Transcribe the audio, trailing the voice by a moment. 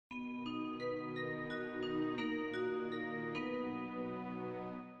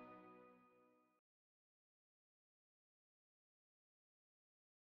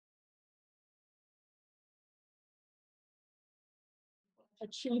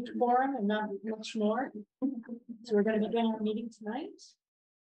achieved quorum and not much more. So we're going to begin our meeting tonight.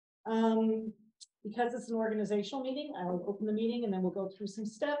 Because it's an organizational meeting, I will open the meeting and then we'll go through some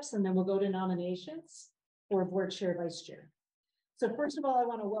steps and then we'll go to nominations for board chair, vice chair. So first of all, I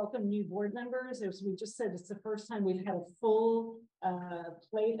want to welcome new board members. As we just said, it's the first time we've had a full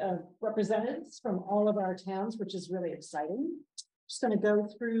plate of representatives from all of our towns, which is really exciting. Just going to go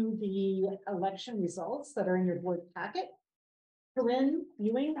through the election results that are in your board packet. Corinne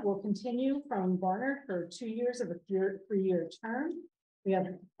Ewing will continue from Barnard for 2 years of a 3-year term. We have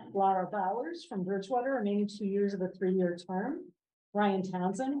Laura Bowers from Bridgewater, remaining 2 years of a 3-year term. Ryan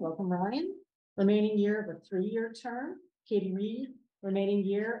Townsend, welcome Ryan, remaining year of a 3-year term. Katie Reed, remaining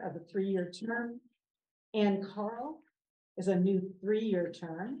year of a 3-year term. Ann Carl is a new 3-year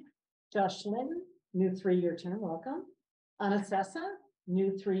term. Josh Lynn, new 3-year term, welcome. Anna Sessa,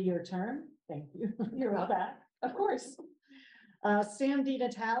 new 3-year term. Thank you. You're back, of course. Sam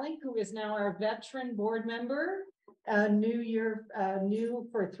DiNatale, who is now our veteran board member, new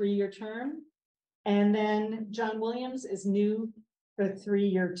for a 3-year term. And then John Williams is new for a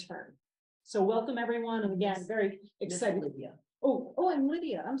 3-year term. So welcome everyone. And again, very excited. And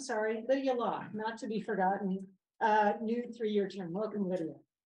Lydia, I'm sorry, Lydia Law, not to be forgotten. New 3-year term. Welcome, Lydia.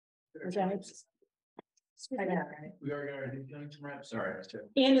 Okay. We are going to wrap. Sorry.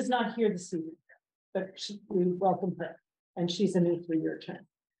 Anne is not here this evening, but we welcome her. And she's a new 3-year term.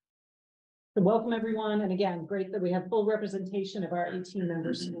 So welcome everyone. And again, great that we have full representation of our 18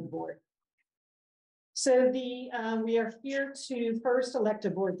 members on the board. So we are here to first elect a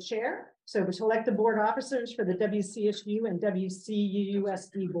board chair. So to elect the board officers for the WCSU and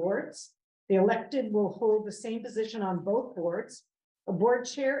WCUUSD boards. The elected will hold the same position on both boards. A board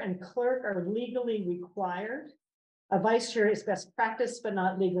chair and clerk are legally required. A vice chair is best practice, but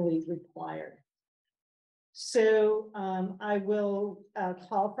not legally required. So I will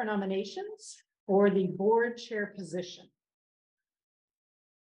call for nominations for the board chair position.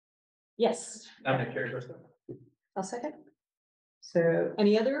 Yes. I'll second. So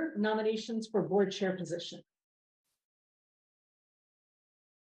any other nominations for board chair position?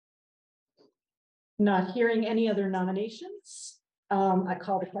 Not hearing any other nominations. I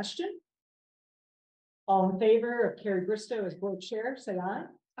call the question. All in favor of Carrie Bristow as board chair, say aye.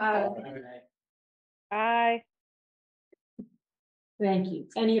 Aye. Aye. Thank you.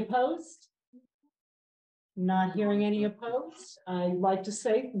 Any opposed? Not hearing any opposed. I'd like to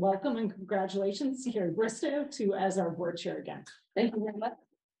say welcome and congratulations, Carrie Bristow, as our board chair again. Thank you very much.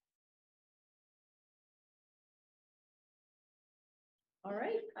 All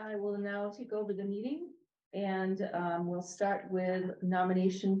right, I will now take over the meeting and we'll start with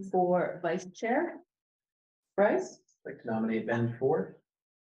nomination for vice chair. Bryce? I'd like to nominate Ben Ford.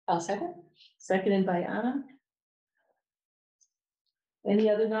 I'll second. Seconded by Anna. Any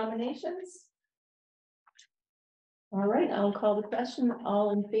other nominations? All right, I'll call the question.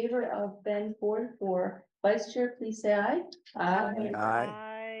 All in favor of Ben Ford for vice chair, please say aye. Aye.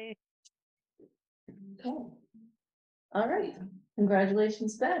 Aye. Okay. All right.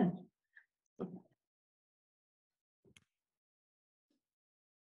 Congratulations, Ben.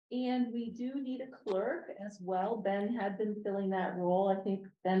 And we do need a clerk as well. Ben had been filling that role. I think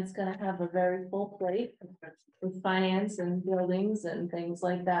Ben's going to have a very full plate with finance and buildings and things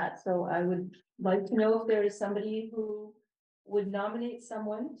like that. So I would like to know if there is somebody who would nominate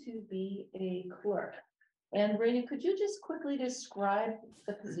someone to be a clerk. And Raina, could you just quickly describe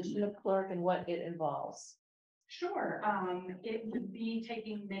the position of clerk and what it involves? Sure. It would be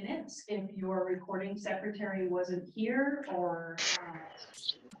taking minutes if your recording secretary wasn't here, or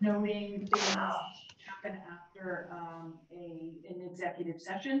noting things happen after an executive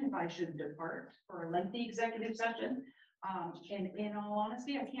session, if I should depart for a lengthy executive session. And in all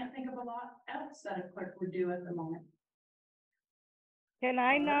honesty, I can't think of a lot else that a clerk would do at the moment. Can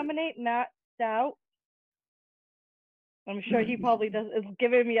I nominate Matt Stout? I'm sure he probably does. Is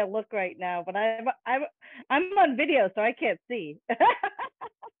giving me a look right now, but I'm on video, so I can't see.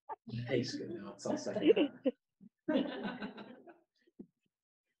 It's good now. It's all second.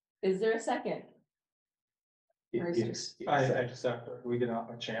 Is there a second? I accept. We get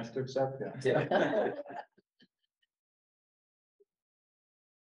a chance to accept. Yeah.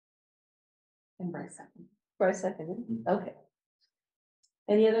 And Bryce second. Bryce seconded. Okay.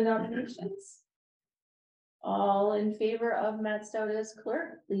 Any other nominations? All in favor of Matt Stout as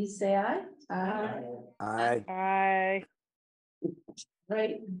clerk, please say aye. Aye. Aye. Aye.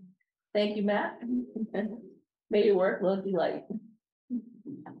 Right. Thank you, Matt. May your workload be light.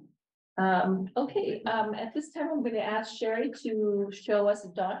 Okay, at this time, I'm going to ask Sherry to show us a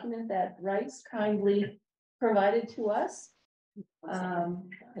document that Bryce kindly provided to us. I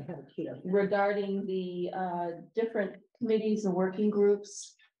have it here. regarding the different committees and working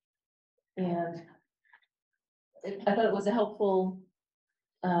groups. And I thought it was a helpful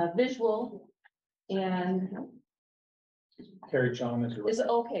visual. And Carrie John is. is it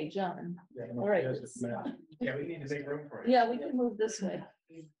okay, John? Yeah, All right. Yeah, we need to make room for it. Yeah, we can move this way.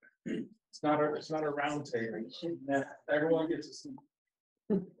 It's not a round table. Yeah, everyone gets a seat.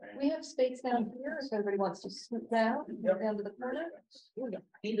 We have space down here if everybody wants to scoot down, down to the corner.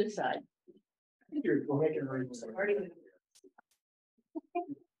 Either side. We're making room.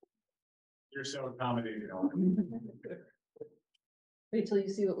 You're so accommodating. Wait till you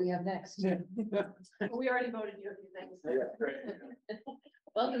see what we have next. We already voted you a few things.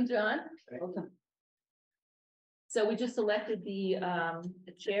 Welcome, John. So we just elected the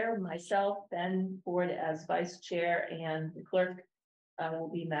chair, myself, Ben Ford as vice chair, and the clerk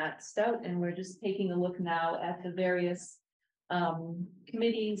will be Matt Stout, and we're just taking a look now at the various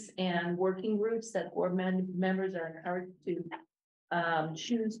committees and working groups that board members are encouraged to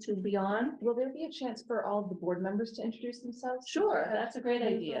choose to be on. Will there be a chance for all of the board members to introduce themselves? Sure, that's a great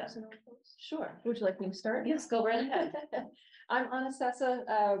idea. Sure. Would you like me to start? Yes, go right ahead. I'm Anastasia,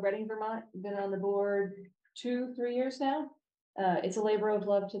 Reading, Vermont. Been on the board 2-3 years now. It's a labor of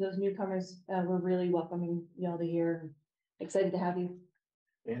love to those newcomers. We're really welcoming y'all to here. Excited to have you.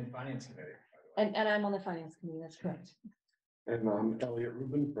 And finance committee. And I'm on the finance committee, that's correct. And I'm Elliot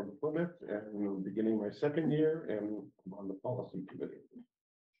Rubin from Plymouth, and I'm beginning my second year, and I'm on the policy committee.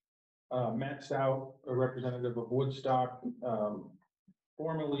 Matt Stout, a representative of Woodstock,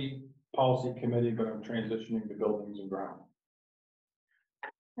 formerly policy committee, but I'm transitioning to buildings and grounds.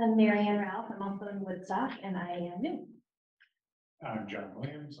 I'm Marianne Ralph. I'm also in Woodstock and I am new. I'm John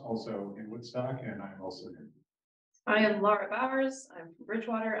Williams, also in Woodstock, and I'm also new. I am Laura Bowers. I'm from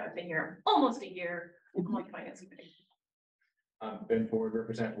Bridgewater. I've been here almost a year. I'm on the finance committee. Ben Ford,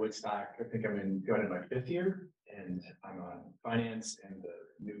 represent Woodstock. I think going in my 5th year, and I'm on finance and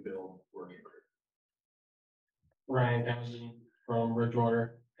the new build working group. Ryan Townsend from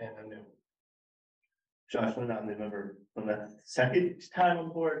Bridgewater, and I'm new. Josh, I'm not a member from the second time on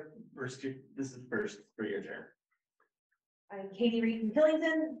board. This is the first 3-year term. I'm Katie Reed from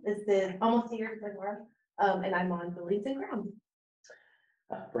Killington. This is almost a year since Laura. And I'm on buildings and grounds.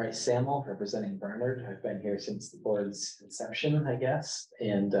 Bryce Samuel, representing Bernard. I've been here since the board's inception, I guess,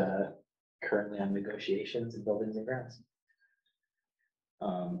 and currently on negotiations in buildings and grounds.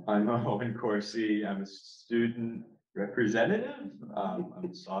 I'm Owen Corsi. I'm a student representative. I'm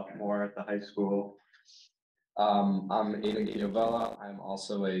a sophomore at the high school. I'm Aiden Giovella. I'm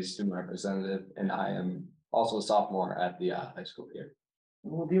also a student representative, and I am also a sophomore at the high school here.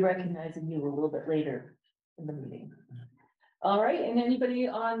 We'll be recognizing you a little bit later in the meeting. All right, and anybody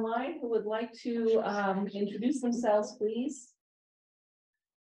online who would like to introduce themselves, please?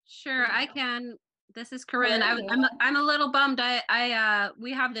 Sure, I can. This is Corinne. I'm a little bummed.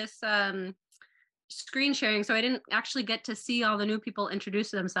 We have this screen sharing, so I didn't actually get to see all the new people introduce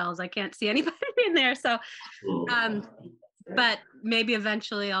themselves. I can't see anybody in there, so but maybe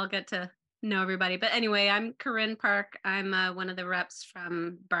eventually I'll get to know everybody. But anyway, I'm Corinne Park. I'm one of the reps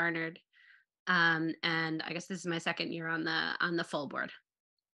from Barnard, and I guess this is my second year on the full board.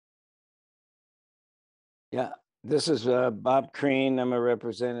 Yeah, this is Bob Crean. I'm a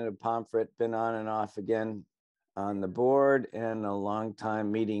representative of Pomfret, been on and off again on the board and a longtime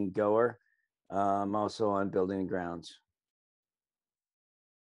meeting goer. I'm also on building and grounds.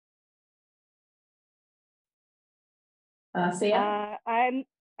 Sam?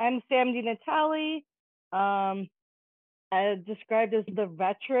 I'm Sam DiNatale. I described as the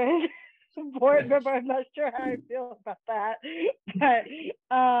veteran board member. I'm not sure how I feel about that, but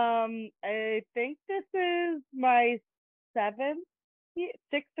I think this is my 6th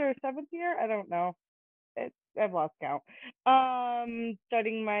or 7th year. I don't know. I've lost count.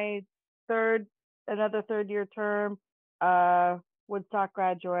 Starting my another 3rd year term. Woodstock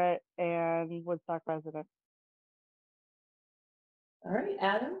graduate and Woodstock resident. All right,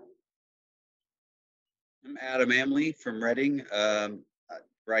 Adam. I'm Adam Amley from Reading.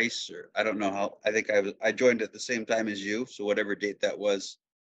 Bryce, or I don't know how. I think I joined at the same time as you, so whatever date that was.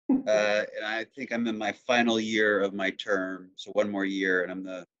 And I think I'm in my final year of my term, so one more year, and I'm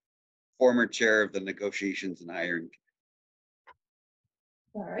the former chair of the negotiations and hiring.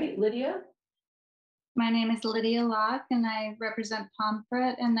 All right, Lydia. My name is Lydia Locke, and I represent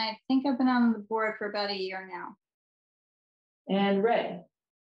Pomfret, and I think I've been on the board for about a year now. And Ray.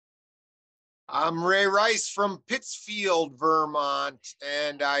 I'm Ray Rice from Pittsfield, Vermont,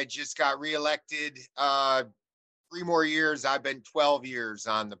 and I just got reelected 3 more years. I've been 12 years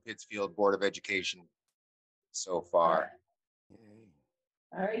on the Pittsfield Board of Education so far.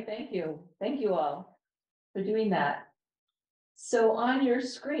 All right, thank you. Thank you all for doing that. So on your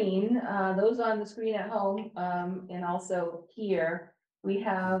screen, those on the screen at home, and also here, we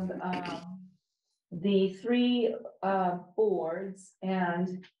have, the three, boards,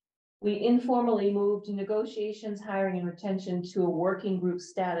 and we informally moved negotiations, hiring and retention to a working group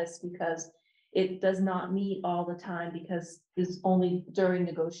status because it does not meet all the time because it's only during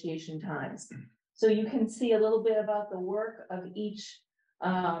negotiation times. So you can see a little bit about the work of each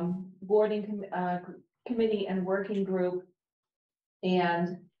committee and working group.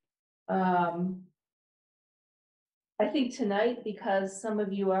 And I think tonight, because some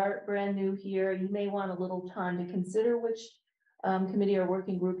of you are brand new here, you may want a little time to consider which committee or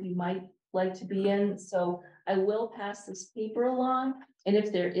working group you might like to be in. So I will pass this paper along. And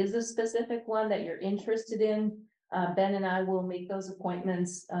if there is a specific one that you're interested in, Ben and I will make those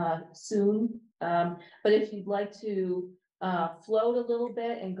appointments soon. But if you'd like to float a little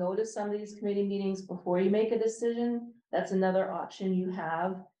bit and go to some of these committee meetings before you make a decision, that's another option you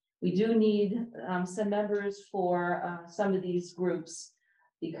have. We do need some members for some of these groups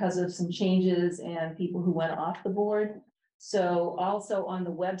because of some changes and people who went off the board. So also on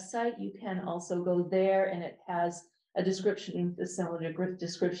the website, you can also go there and it has a description, a similar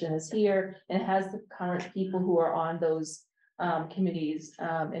description as here, and it has the current people who are on those committees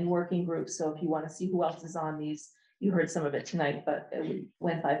and working groups. So if you want to see who else is on these, you heard some of it tonight, but it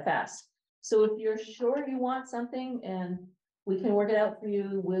went by fast. So if you're sure you want something and we can work it out for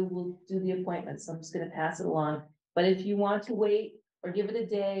you, we'll do the appointments. I'm just going to pass it along. But if you want to wait or give it a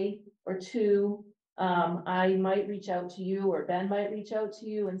day or two, I might reach out to you or Ben might reach out to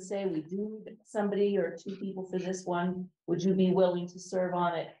you and say, we do need somebody or two people for this one. Would you be willing to serve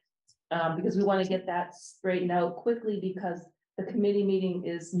on it? Because we want to get that straightened out quickly because the committee meeting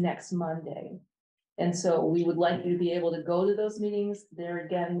is next Monday. And so we would like you to be able to go to those meetings. There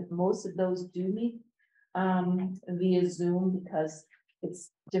again, most of those do meet via Zoom because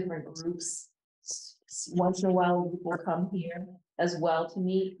it's different groups. Once in a while, people come here as well to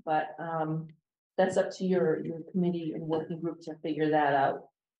meet, but that's up to your committee and working group to figure that out.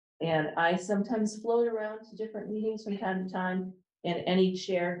 And I sometimes float around to different meetings from time to time, and any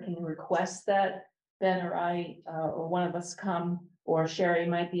chair can request that Ben or I or one of us come, or Sherry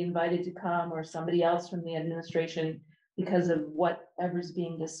might be invited to come, or somebody else from the administration, because of whatever's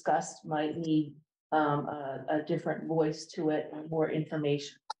being discussed might need a different voice to it and more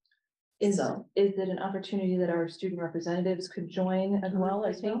information. Is it an opportunity that our student representatives could join as well?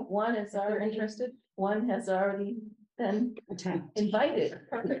 I think one is already interested. One has already been invited.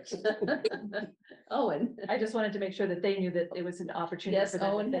 Perfect. Owen. I just wanted to make sure that they knew that it was an opportunity. Yes, for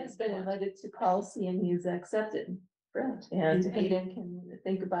them Owen if has they been want. invited to policy and he's accepted. Brilliant. And Hayden can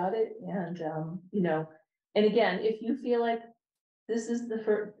think about it and, you know, and again, if you feel like this is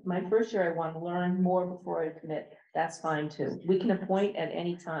my first year, I want to learn more before I commit, that's fine too. We can appoint at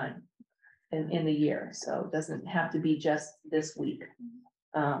any time in the year, so it doesn't have to be just this week,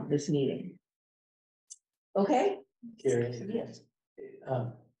 this meeting. Okay? Carrie, Yes.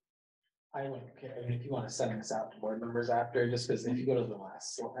 I wouldn't care, I mean, if you want to send this out to board members after, just because if you go to the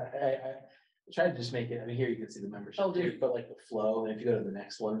last, I tried to just make it, I mean, here you can see the membership, but like the flow, and if you go to the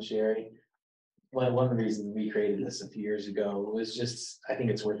next one, Sherry. One of the reasons we created this a few years ago was just, I think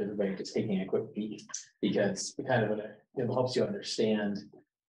it's worth everybody just taking a quick peek, because it kind of, it helps you understand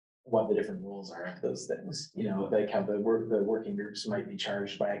what the different rules are of those things, you know, like how the working groups might be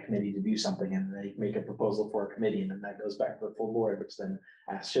charged by a committee to do something, and they make a proposal for a committee, and then that goes back to the full board, which then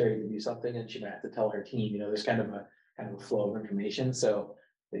asks Sherry to do something, and she might have to tell her team, you know, there's kind of a flow of information, so,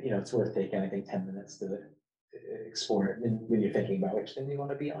 you know, it's worth taking, I think, 10 minutes to explore it when you're thinking about which thing you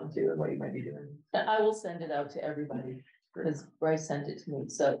want to be on to and what you might be doing. I will send it out to everybody because Bryce sent it to me.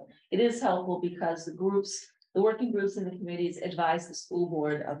 So it is helpful because the working groups and the committees advise the school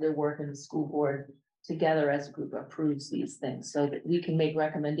board of their work, and the school board together as a group approves these things so that we can make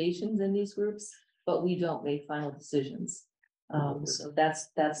recommendations in these groups, but we don't make final decisions. So that's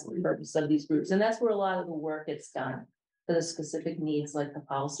the purpose of these groups. And that's where a lot of the work gets done for the specific needs, like the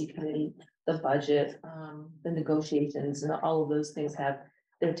policy committee, the budget, the negotiations, and all of those things have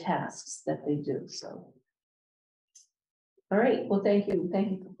their tasks that they do, so. All right, well, thank you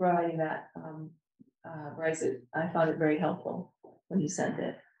for providing that, Bryce. I found it very helpful when you sent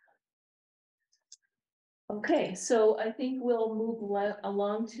it. Okay, so I think we'll move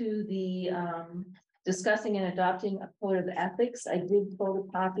along to the discussing and adopting a code of ethics. I did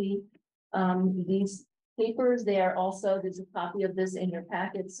photocopy these papers. There's a copy of this in your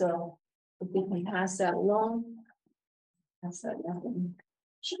packet, so if we can pass that along. Pass that down.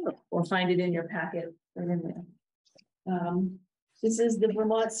 Sure. Or find it in your packet. Or in there. This is the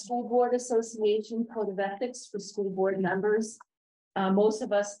Vermont School Board Association Code of Ethics for school board members. Most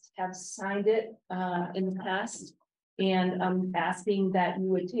of us have signed it in the past. And I'm asking that you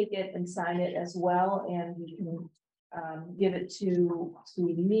would take it and sign it as well, and you can give it to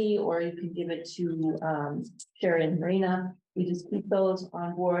me, or you can give it to Sherry and Marina. We just keep those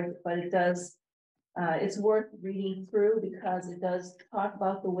on board, but it does, it's worth reading through because it does talk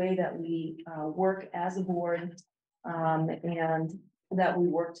about the way that we work as a board, and that we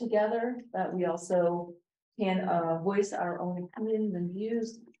work together, that we also can voice our own opinions and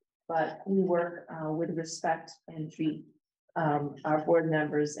views, but we work with respect and treat our board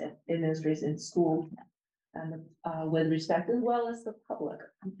members and administrators in school and with respect, as well as the public.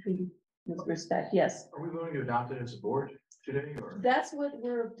 Treat with respect, yes. Are we going to adopt it as a board today, or? That's what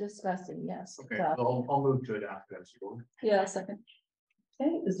we're discussing, yes. Okay, so I'll move to adopt it as a board. Yeah, second.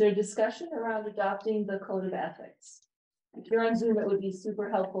 Okay, is there discussion around adopting the code of ethics? If you're on Zoom, it would be super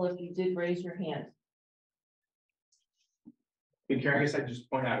helpful if you did raise your hand. Karen, I guess I'd just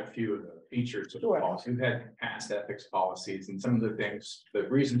point out a few of the features of the policy. We've had past ethics policies, and some of the things, the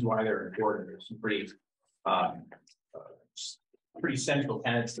reasons why they're important, there's some pretty central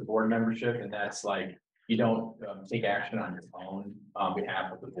tenets to board membership, and that's like, you don't take action on your own on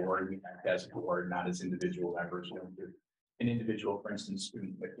behalf of the board. We act as a board, not as individual members. You don't give an individual, for instance,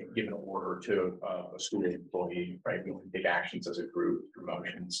 give an order to a school employee, right? We can take actions as a group,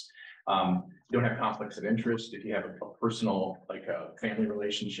 promotions. You don't have conflicts of interest. If you have a personal, like a family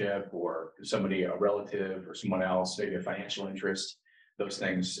relationship or somebody, a relative or someone else, maybe a financial interest, those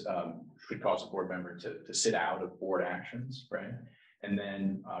things could cause a board member to sit out of board actions, right? And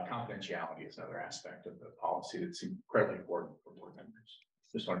then confidentiality is another aspect of the policy that's incredibly important for board members.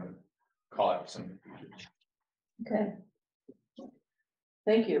 Just wanted to call out some of the features. Okay.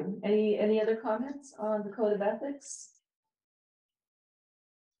 Thank you. Any other comments on the code of ethics?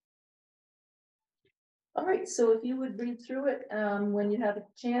 All right, so if you would read through it when you have a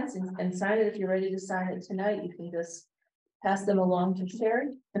chance and sign it, if you're ready to sign it tonight, you can just pass them along to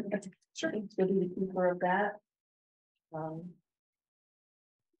Sherry. Sure. She'll be the keeper of that.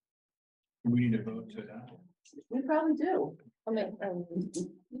 We need a vote to adopt. We probably do. I mean,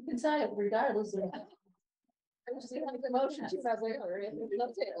 you can sign it regardless of. I just have the motion. She says later.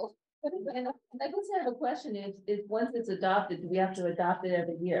 And I guess I have a question. Is once it's adopted, do we have to adopt it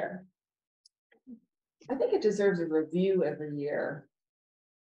every year? I think it deserves a review every year.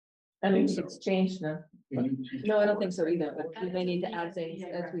 I mean, it's changed now. No, I don't think so either, but we may need to add things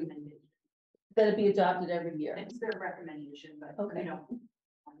as we. That it be adopted every year. It's their recommendation, but Okay. we don't.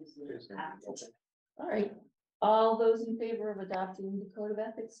 Obviously, have to. All right. All those in favor of adopting the code of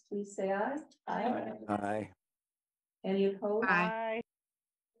ethics, please say aye. Aye. Aye. Any opposed? Aye.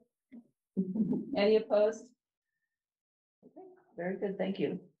 Any opposed? Okay, very good, thank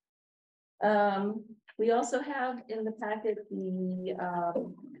you. We also have in the packet the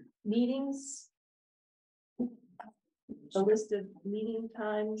meetings. A list of meeting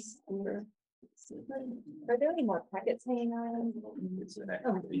times for. Are there any more packets hanging around?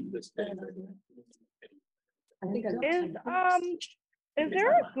 I think Is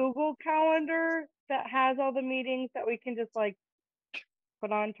there a Google Calendar that has all the meetings that we can just like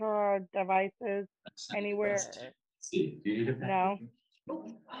put onto our devices anywhere? No.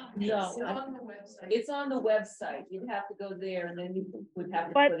 No, it's on the website. You'd have to go there and then you would have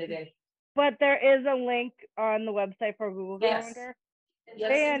to But- put it in. But there is a link on the website for Google Yes. Calendar.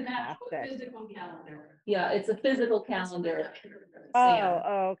 Yes. Fantastic. Physical calendar. Yeah, it's a physical calendar.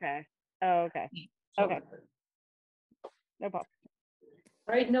 Oh, okay. Oh, okay. Okay. No problem.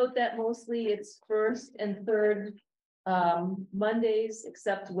 All right, note that mostly it's first and third Mondays,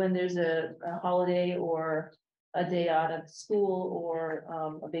 except when there's a holiday or a day out of school or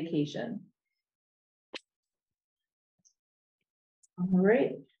a vacation. All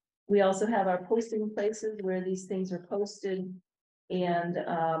right, we also have our posting places where these things are posted, and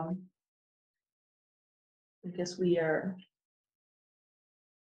I guess we are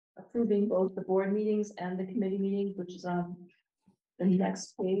approving both the board meetings and the committee meetings, which is on the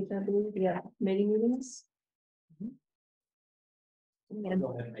next page, I believe. We have committee meetings. I'll go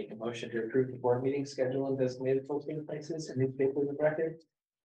ahead and make a motion to approve the board meeting schedule and designated posting places and newspapers of record.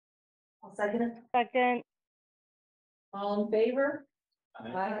 I'll second it. Second. All in favor?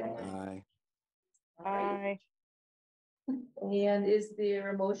 Aye. Aye. And is there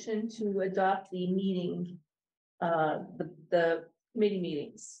a motion to adopt the meeting, the committee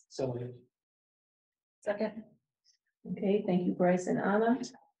meetings? So moved. Second. Okay, thank you, Bryce and Anna.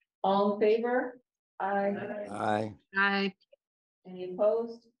 All in favor? Aye. Aye. Aye. Any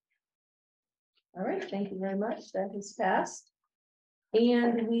opposed? All right, thank you very much. That has passed.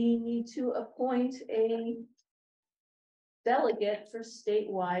 And we need to appoint a delegate for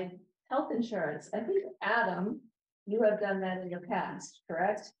statewide health insurance. I think, Adam, you have done that in your past,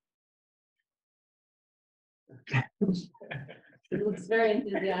 correct? He looks very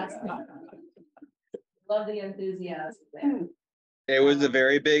enthusiastic. Love the enthusiasm there. It was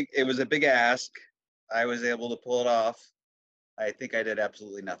a big ask. I was able to pull it off. I think I did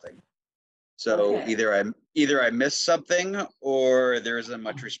absolutely nothing. So Okay. either I missed something or there isn't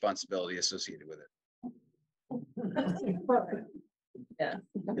much responsibility associated with it. Yeah.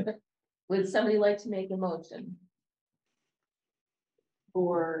 Would somebody like to make a motion?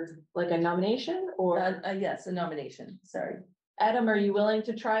 For like a nomination or? Yes, a nomination, sorry. Adam, are you willing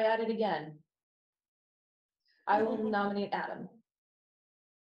to try at it again? I will nominate Adam.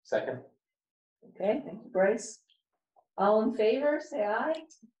 Second. Okay, thank you, Bryce. All in favor, say aye.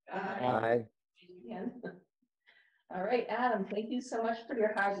 Aye. Again. All right, Adam, thank you so much for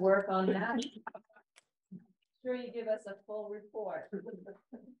your hard work on that. Sure you give us a full report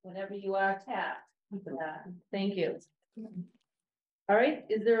whenever you are tapped for that. Thank you. All right,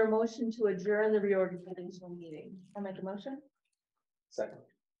 is there a motion to adjourn the reorganizational meeting? I'll make a motion. Second.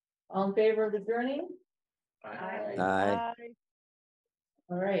 All in favor of adjourning? Aye. Aye.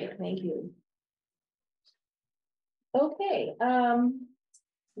 All right, thank you. Okay,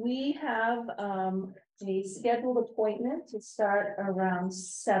 we have a scheduled appointment to start around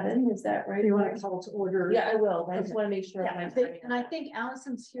 7, is that right? You want to call to order? Yeah, I will, I just Okay. want to make sure. Yeah, and I think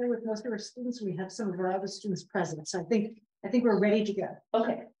Allison's here with most of our students. We have some of our other students present, so I think we're ready to go.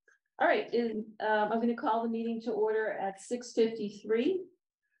 Okay, all right, I'm gonna call the meeting to order at 6:53.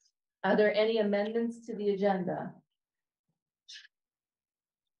 Are there any amendments to the agenda?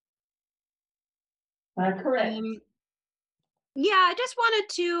 Correct. Yeah, I just wanted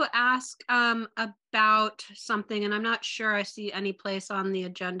to ask about something, and I'm not sure I see any place on the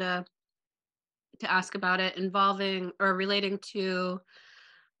agenda to ask about it involving or relating to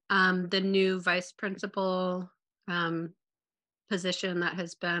the new vice principal position that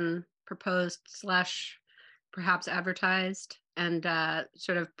has been proposed / perhaps advertised, and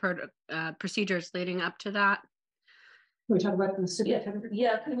sort of procedures leading up to that. Can we talk about the superintendent?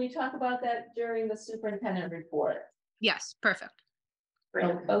 Yeah, can we talk about that during the superintendent report? Yes, perfect.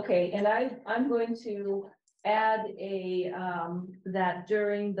 Okay, and I'm going to add that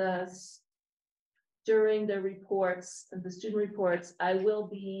during the reports, the student reports, I will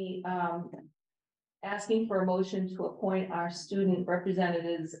be asking for a motion to appoint our student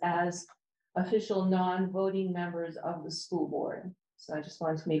representatives as official non-voting members of the school board. So I just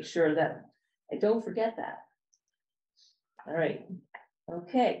wanted to make sure that I don't forget that. All right,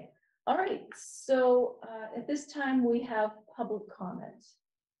 okay. All right, so at this time we have public comments.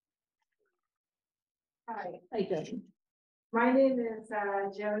 Hi. Hi, Jody. My name is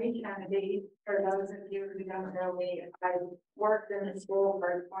Joni Kennedy. For those of you who don't know me, I've worked in the school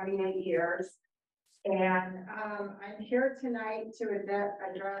for 28 years. And I'm here tonight to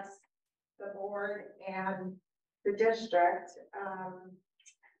address the board and the district.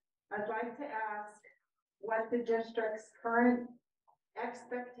 I'd like to ask what the district's current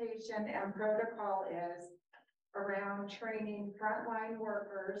expectation and protocol is around training frontline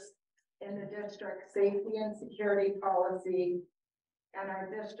workers in the district safety and security policy and our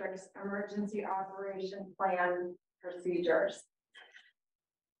district's emergency operation plan procedures.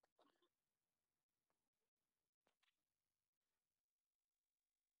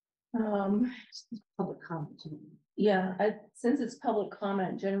 Public comment. Yeah, since it's public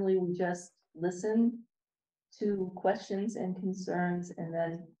comment, generally we just listen to questions and concerns, and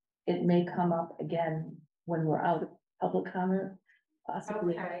then it may come up again when we're out of public comment,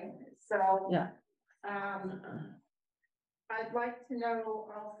 possibly. Okay, so yeah. I'd like to know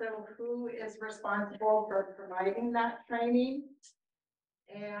also who is responsible for providing that training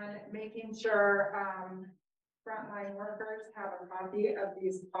and making sure frontline workers have a copy of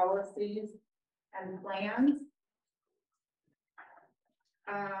these policies and plans.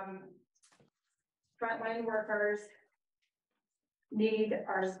 Frontline workers need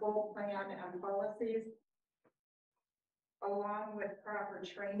our school plan and policies along with proper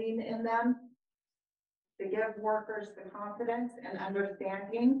training in them to give workers the confidence and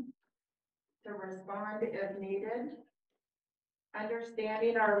understanding to respond if needed.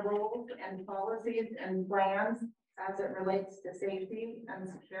 Understanding our rules and policies and plans as it relates to safety and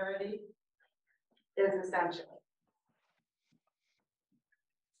security is essential.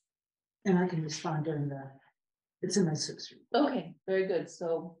 And I can respond during it's in my 6. Okay, very good.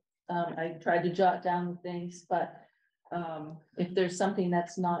 So I tried to jot down things, but if there's something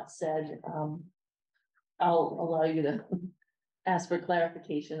that's not said, I'll allow you to ask for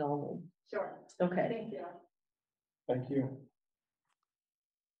clarification only. Sure. Okay. Thank you. Thank you.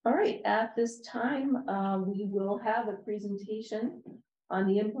 All right, at this time, we will have a presentation on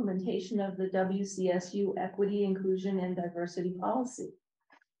the implementation of the WCSU Equity, Inclusion, and Diversity Policy.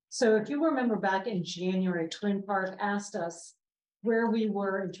 So if you remember back in January, Twin Park asked us where we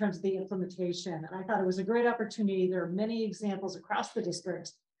were in terms of the implementation. And I thought it was a great opportunity. There are many examples across the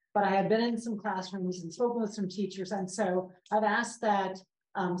district, but I had been in some classrooms and spoken with some teachers. And so I've asked that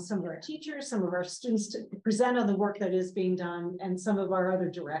some of our teachers, some of our students to present on the work that is being done, and some of our other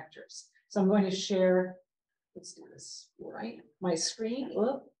directors. So I'm going to share, let's do this, right? My screen,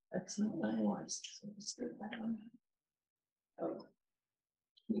 whoop, that's not what I want. So let's do that one. Oh.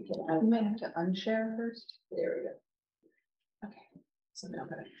 You may have to unshare first. There we go. Okay, so now I'm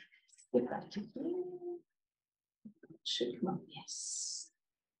gonna get back to here. Should come up, yes.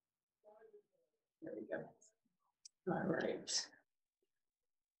 There we go. All right.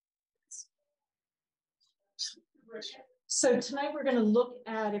 So tonight we're going to look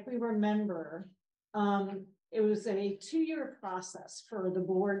at, if we remember, it was a 2-year process for the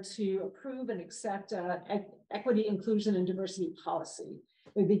board to approve and accept equity, inclusion, and diversity policy.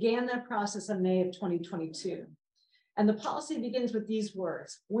 We began that process in May of 2022. And the policy begins with these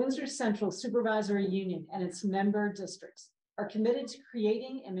words: Windsor Central Supervisory Union and its member districts are committed to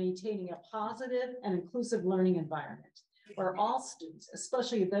creating and maintaining a positive and inclusive learning environment where all students,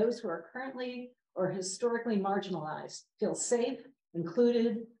 especially those who are currently or historically marginalized, feel safe,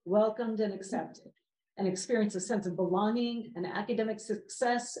 included, welcomed, and accepted, and experience a sense of belonging and academic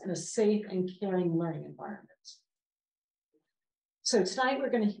success in a safe and caring learning environment. So tonight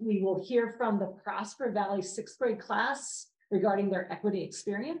we will hear from the Prosper Valley 6th grade class regarding their equity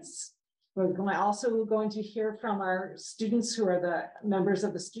experience. We're also going to hear from our students who are the members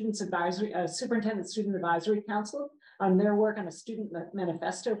of the Students Advisory, Superintendent Student Advisory Council on their work on a student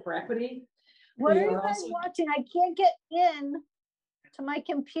manifesto for equity. What are you guys watching? I can't get in to my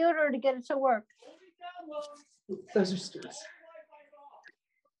computer to get it to work. Those are students.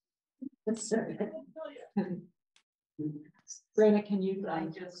 Brenda, can you? I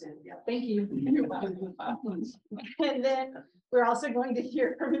just did, yeah. Thank you. And then we're also going to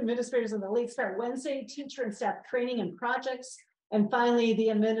hear from administrators on the Late Start Wednesday, teacher and staff training and projects, and finally the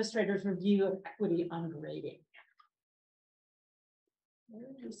administrator's review of equity on grading.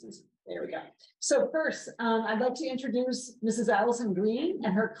 There we go. So first, I'd like to introduce Mrs. Allison Green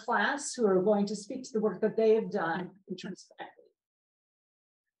and her class, who are going to speak to the work that they have done in terms of equity.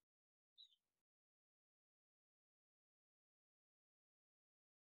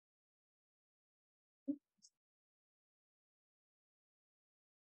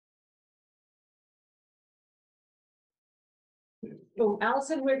 Oh,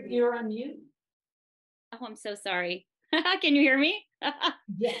 Allison, you're on mute. Oh, I'm so sorry. Can you hear me?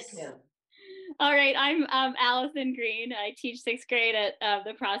 Yes. All right, I'm Allison Green. I teach 6th grade at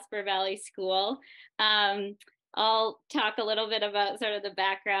the Prosper Valley School. I'll talk a little bit about sort of the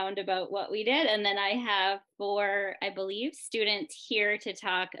background about what we did, and then I have 4, I believe, students here to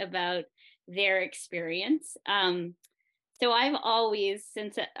talk about their experience. So I've always,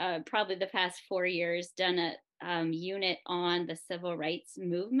 since probably the past 4 years, done a unit on the civil rights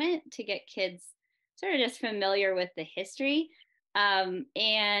movement to get kids sort of just familiar with the history.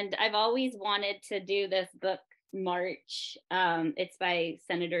 And I've always wanted to do this book march. It's by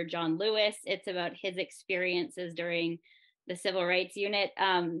Senator John Lewis. It's about his experiences during the civil rights unit.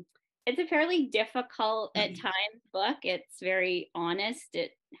 It's a fairly difficult at times book. It's very honest.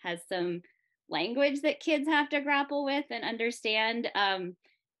 It has some language that kids have to grapple with and understand. And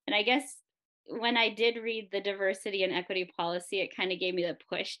I guess when I did read the diversity and equity policy, it kind of gave me the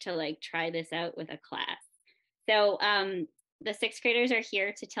push to like try this out with a class. So the 6th graders are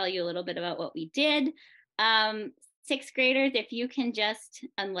here to tell you a little bit about what we did. 6th graders, if you can just,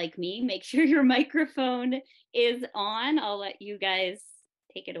 unlike me, make sure your microphone is on, I'll let you guys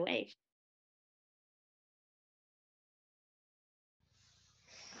take it away.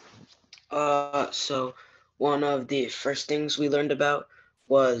 So one of the first things we learned about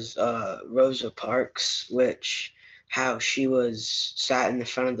was Rosa Parks, how she was sat in the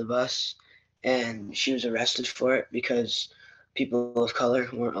front of the bus and she was arrested for it because people of color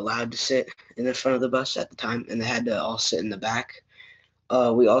weren't allowed to sit in the front of the bus at the time and they had to all sit in the back.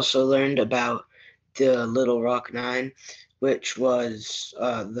 We also learned about the Little Rock Nine, which was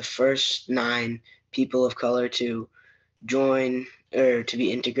the first 9 people of color to join or to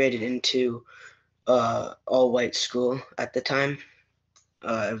be integrated into all-white school at the time.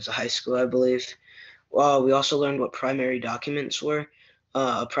 It was a high school, I believe. We also learned what primary documents were.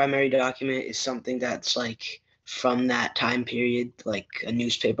 A primary document is something that's like from that time period, like a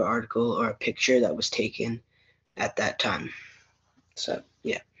newspaper article or a picture that was taken at that time. So,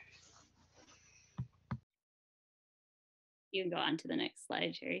 yeah. You can go on to the next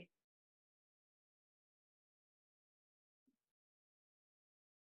slide, Sherry.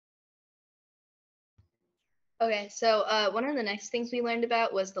 Okay, so one of the next things we learned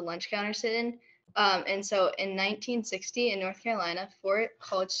about was the lunch counter sit-in. And so in 1960 in North Carolina, 4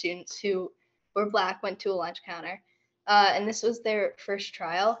 college students who were Black went to a lunch counter. And this was their first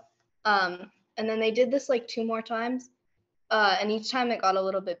trial. And then they did this like 2 more times. And each time it got a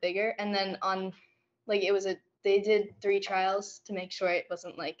little bit bigger. And then on, like, they did 3 trials to make sure it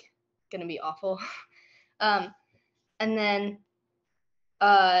wasn't like gonna be awful. And then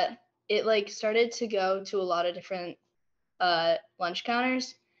it like started to go to a lot of different lunch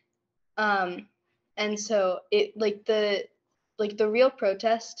counters. And so it like the real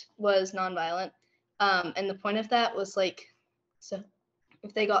protest was nonviolent. And the point of that was like, so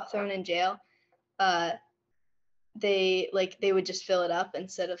if they got thrown in jail, they would just fill it up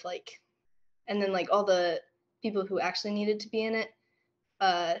instead of like, and then like all the people who actually needed to be in it,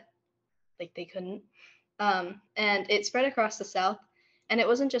 like they couldn't. And it spread across the South, and it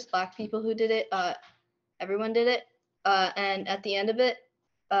wasn't just Black people who did it. Everyone did it. And at the end of it,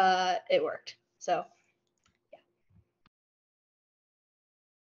 it worked. So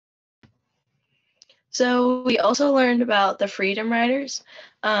So we also learned about the Freedom Riders.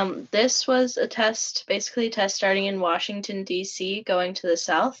 This was a test, basically a test starting in Washington, D.C., going to the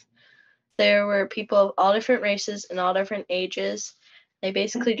South. There were people of all different races and all different ages. They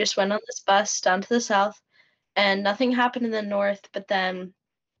basically just went on this bus down to the South, and nothing happened in the North, but then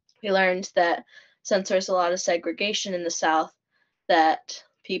we learned that since there's a lot of segregation in the South, that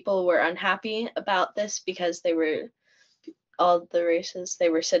people were unhappy about this because they were, all the races, they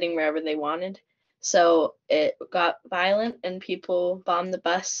were sitting wherever they wanted. So it got violent and people bombed the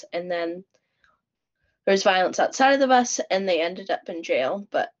bus, and then there was violence outside of the bus and they ended up in jail.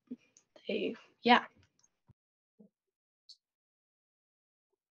 But they, yeah.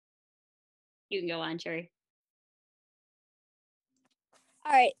 You can go on, Sherry.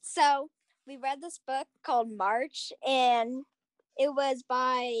 All right, so we read this book called March, and it was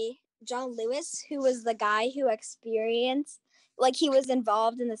by John Lewis, who was the guy who experienced, like, he was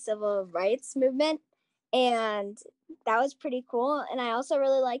involved in the civil rights movement, and that was pretty cool. And I also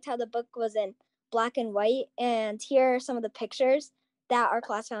really liked how the book was in black and white, and here are some of the pictures that our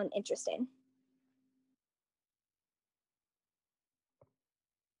class found interesting.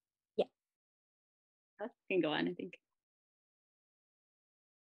 Yeah. You can go on, I think.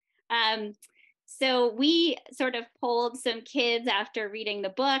 So we sort of polled some kids after reading the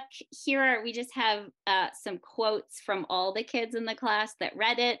book. We just have some quotes from all the kids in the class that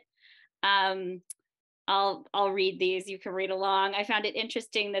read it. I'll read these. You can read along. I found it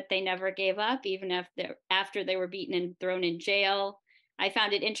interesting that they never gave up, even after they were beaten and thrown in jail. I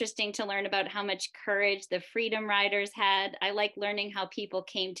found it interesting to learn about how much courage the Freedom Riders had. I like learning how people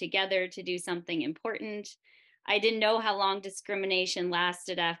came together to do something important. I didn't know how long discrimination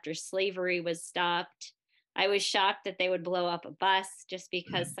lasted after slavery was stopped. I was shocked that they would blow up a bus just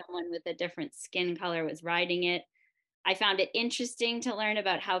because someone with a different skin color was riding it. I found it interesting to learn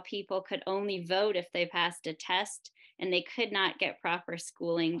about how people could only vote if they passed a test, and they could not get proper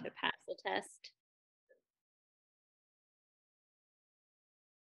schooling to pass a test.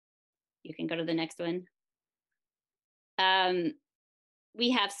 You can go to the next one.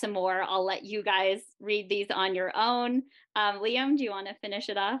 We have some more. I'll let you guys read these on your own. Liam, do you want to finish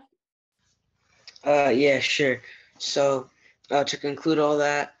it off? Yeah, sure. So to conclude all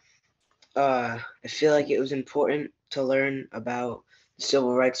that, I feel like it was important to learn about the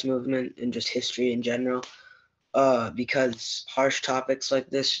civil rights movement and just history in general, because harsh topics like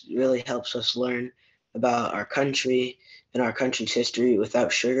this really helps us learn about our country and our country's history without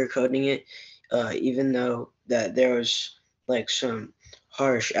sugarcoating it, even though that there was like some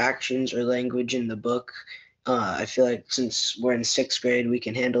harsh actions or language in the book. I feel like since we're in 6th grade, we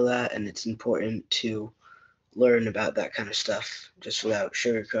can handle that, and it's important to learn about that kind of stuff just without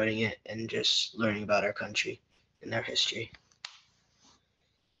sugarcoating it and just learning about our country and our history.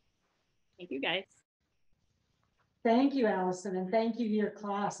 Thank you, guys. Thank you, Allison, and thank you to your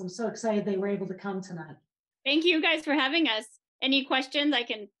class. I'm so excited they were able to come tonight. Thank you guys for having us. Any questions I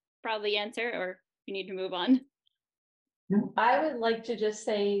can probably answer, or you need to move on? I would like to just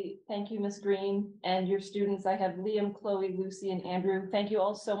say thank you, Ms. Green, and your students. I have Liam, Chloe, Lucy, and Andrew. Thank you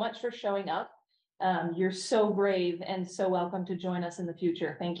all so much for showing up. You're so brave and so welcome to join us in the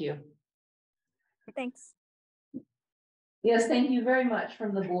future. Thank you. Thanks. Yes, thank you very much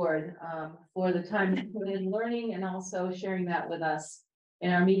from the board for the time you put in learning and also sharing that with us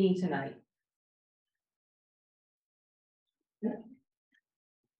in our meeting tonight.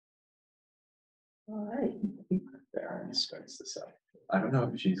 All right. Farron starts this up. I don't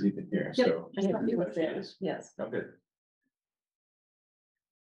know if she's even here, Yep, so. I thought you were there. Yes. Okay.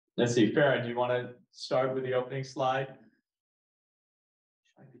 Let's see, Farron, do you want to start with the opening slide?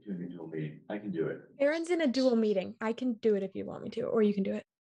 I could do a dual meeting. I can do it. Aaron's in a dual meeting. I can do it if you want me to, or you can do it.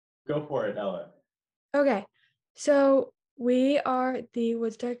 Go for it, Ella. Okay. So we are the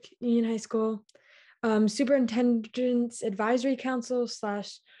Woodstock Union High School Superintendent's Advisory Council /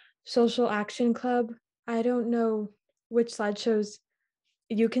 Social Action Club. I don't know which slideshows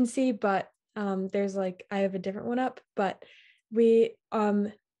you can see, but there's like, I have a different one up, but we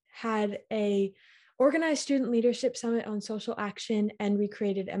had a organized student leadership summit on social action, and we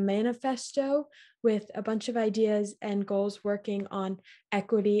created a manifesto with a bunch of ideas and goals working on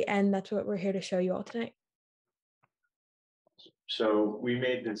equity, and that's what we're here to show you all tonight. So we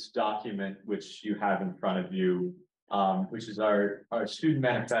made this document, which you have in front of you, which is our student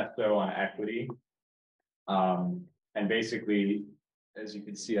manifesto on equity. And basically, as you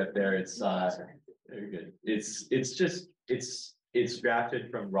can see up there, it's very good. It's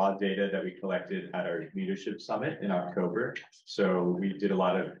drafted from raw data that we collected at our leadership summit in October. So we did a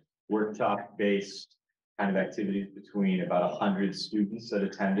lot of workshop-based kind of activities between about 100 students that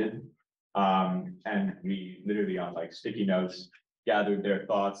attended. And we literally on like sticky notes gathered their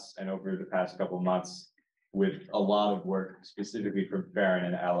thoughts, and over the past couple of months with a lot of work specifically from Farron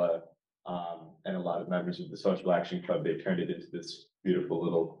and Ella and a lot of members of the Social Action Club, they turned it into this beautiful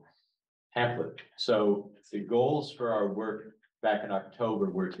little pamphlet. So the goals for our work back in October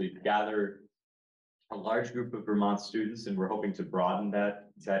were to gather a large group of Vermont students, and we're hoping to broaden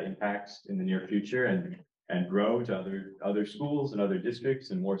that impact in the near future and grow to other schools and other districts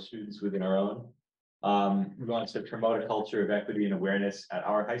and more students within our own. We want to promote a culture of equity and awareness at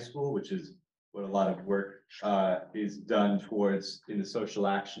our high school, which is what a lot of work is done towards in the Social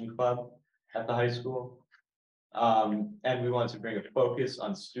Action Club at the high school. And we want to bring a focus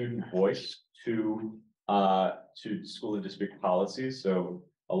on student voice to school and district policies. So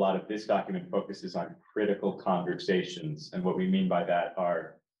a lot of this document focuses on critical conversations. And what we mean by that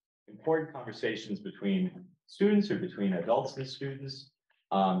are important conversations between students or between adults and students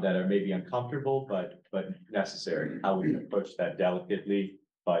that are maybe uncomfortable, but necessary. How we approach that delicately,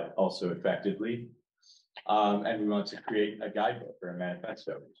 but also effectively. And we want to create a guidebook or a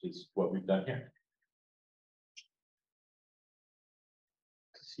manifesto, which is what we've done here.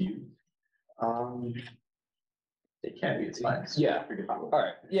 It can be, it's fine. Yeah, all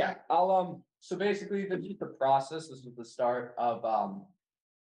right, yeah, I'll, so basically, this is the process, this was the start of,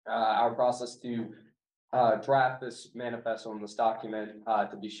 our process to, draft this manifesto and this document,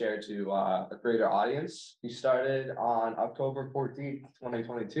 to be shared to, a greater audience. We started on October 14th,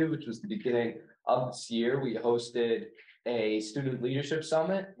 2022, which was the beginning of this year. We hosted a student leadership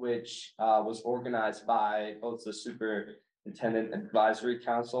summit, which, was organized by both the Superintendent Advisory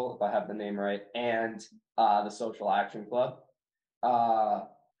Council, if I have the name right, and the Social Action Club.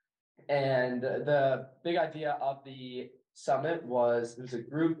 And the big idea of the summit was it was a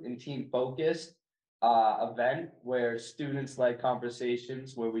group and team focused event where students led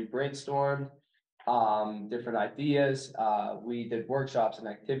conversations, where we brainstormed different ideas. We did workshops and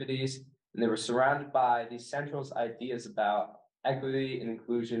activities, and they were surrounded by these central ideas about equity and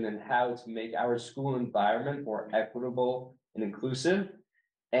inclusion and how to make our school environment more equitable and inclusive.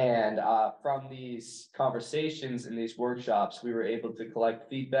 And from these conversations and these workshops, we were able to collect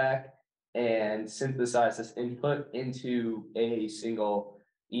feedback and synthesize this input into a single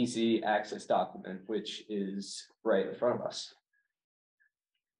easy access document, which is right in front of us.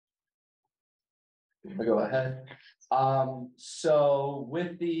 I'll go ahead. So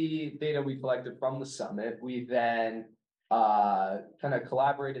with the data we collected from the summit, we then kind of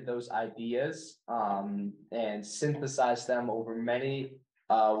collaborated those ideas and synthesized them over many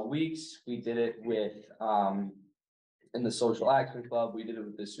weeks. We did it with in the Social Action Club. We did it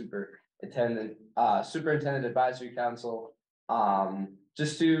with the Superintendent Advisory Council,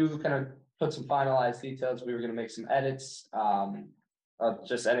 just to kind of put some finalized details. We were going to make some edits,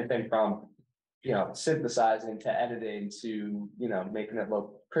 just anything from synthesizing to editing to making it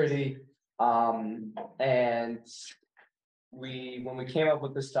look pretty. And when we came up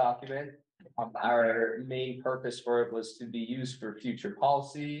with this document, our main purpose for it was to be used for future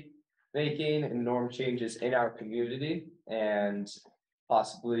policy making and norm changes in our community, and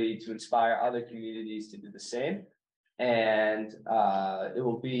possibly to inspire other communities to do the same. And it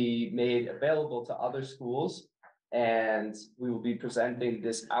will be made available to other schools And we will be presenting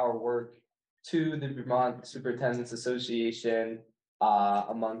our work to the Vermont Superintendent's Association,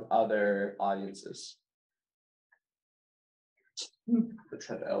 among other audiences. Let's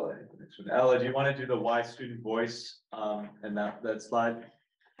have Ella. Ella, do you want to do the why student voice and that slide?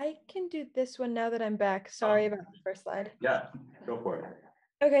 I can do this one now that I'm back. Sorry about the first slide. Yeah, go for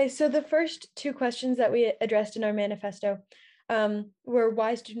it. Okay, so the first two questions that we addressed in our manifesto were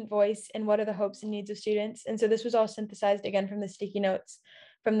why student voice and what are the hopes and needs of students. And so this was all synthesized again from the sticky notes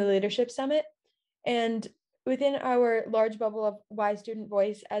from the Leadership Summit. And within our large bubble of why student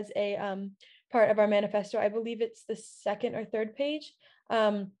voice as a part of our manifesto, I believe it's the second or third page,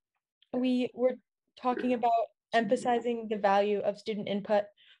 we were talking about emphasizing the value of student input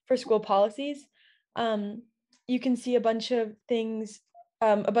for school policies. You can see a bunch of things,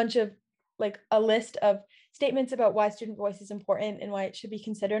 like a list of statements about why student voice is important and why it should be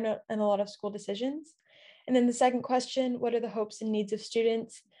considered in a lot of school decisions. And then the second question, what are the hopes and needs of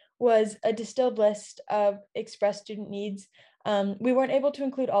students, was a distilled list of expressed student needs. We weren't able to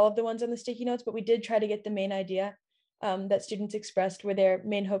include all of the ones on the sticky notes, but we did try to get the main idea that students expressed were their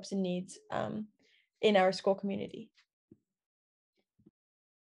main hopes and needs in our school community.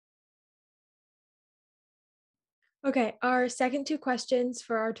 Okay, our second two questions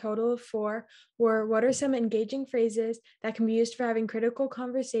for our total of 4 were what are some engaging phrases that can be used for having critical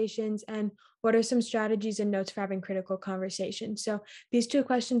conversations, and what are some strategies and notes for having critical conversations? So these two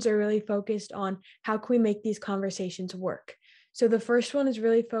questions are really focused on how can we make these conversations work. So the first one is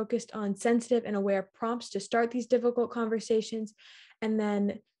really focused on sensitive and aware prompts to start these difficult conversations and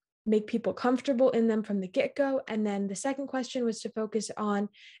then make people comfortable in them from the get-go. And then the second question was to focus on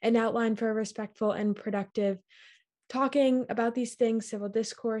an outline for a respectful and productive talking about these things, civil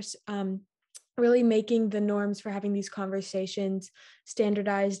discourse, really making the norms for having these conversations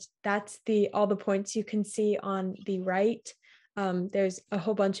standardized. That's all the points you can see on the right. There's a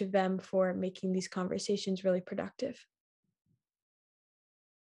whole bunch of them for making these conversations really productive.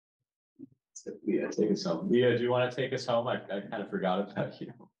 Leah, take us home. Leah, do you want to take us home? I kind of forgot about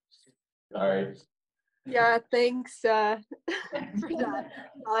you. All right. Yeah, thanks for that.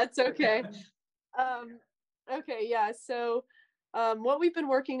 Oh, that's okay. Okay, yeah, so what we've been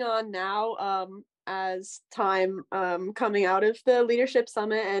working on now as time coming out of the Leadership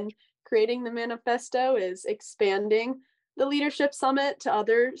Summit and creating the manifesto is expanding the Leadership Summit to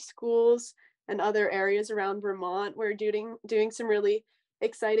other schools and other areas around Vermont. We're doing some really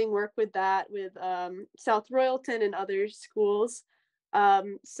exciting work with that with South Royalton and other schools.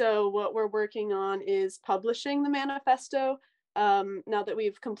 So what we're working on is publishing the manifesto now that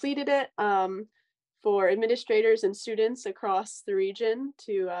we've completed it. For administrators and students across the region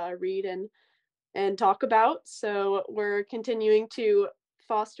to read and talk about. So we're continuing to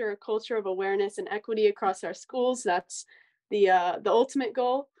foster a culture of awareness and equity across our schools. That's the ultimate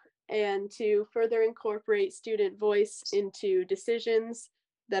goal, and to further incorporate student voice into decisions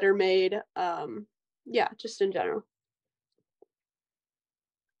that are made, yeah, just in general.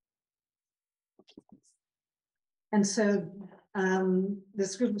 And so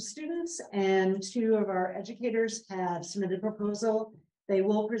this group of students and 2 of our educators have submitted a proposal. They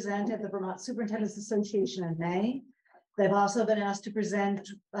will present at the Vermont Superintendent's Association in May. They've also been asked to present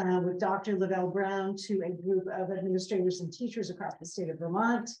with Dr. Lavelle Brown to a group of administrators and teachers across the state of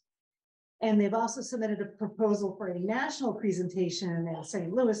Vermont. And they've also submitted a proposal for a national presentation in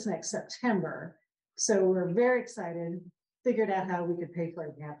St. Louis next September. So we're very excited, figured out how we could pay for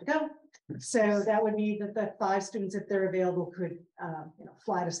it. We have to go. So that would mean that the 5 students, if they're available, could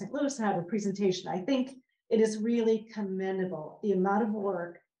fly to St. Louis and have a presentation. I think it is really commendable, the amount of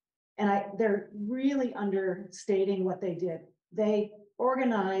work, and they're really understating what they did. They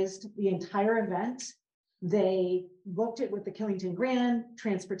organized the entire event. They booked it with the Killington Grand,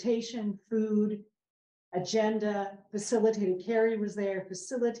 transportation, food, agenda, facilitated. Carrie was there,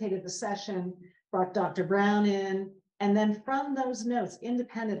 facilitated the session, brought Dr. Brown in. And then from those notes,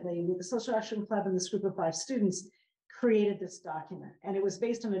 independently, with the Social Action Club and this group of 5 students, created this document. And it was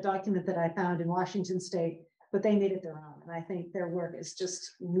based on a document that I found in Washington State, but they made it their own. And I think their work is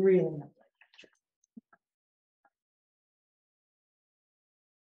just really lovely.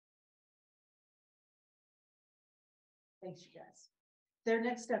 Thanks, you guys. Their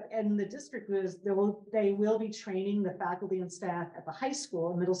next step in the district was they will be training the faculty and staff at the high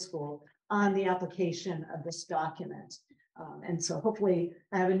school and middle school on the application of this document. And so hopefully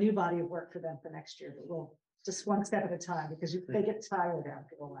I have a new body of work for them for next year, but we'll just one step at a time because they get tired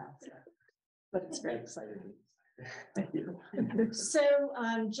after a while. So. But it's very exciting. Thank you. So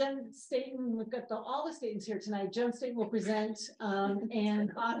Jen Staten, we've got all the Statens here tonight. Jen Staten will present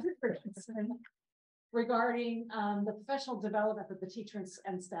and regarding the professional development that the teachers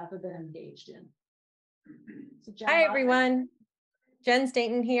and staff have been engaged in. So Jen Hi, Moffett. everyone. Jen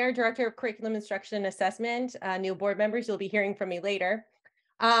Stainton here, Director of Curriculum Instruction and Assessment. New board members, you'll be hearing from me later.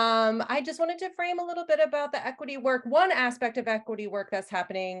 I just wanted to frame a little bit about the equity work, one aspect of equity work that's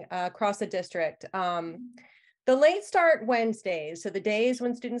happening across the district. The late start Wednesdays, so the days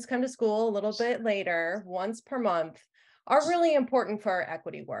when students come to school a little bit later, once per month, are really important for our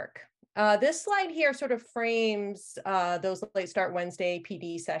equity work. This slide here sort of frames those late start Wednesday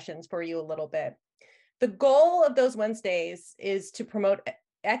PD sessions for you a little bit. The goal of those Wednesdays is to promote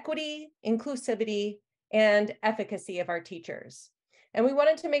equity, inclusivity, and efficacy of our teachers. And we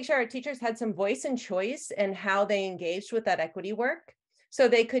wanted to make sure our teachers had some voice and choice in how they engaged with that equity work. So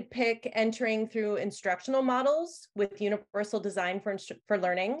they could pick entering through instructional models with universal design for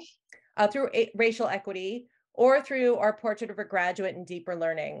learning, through racial equity, or through our portrait of a graduate and deeper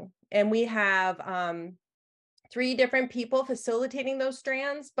learning. And we have 3 different people facilitating those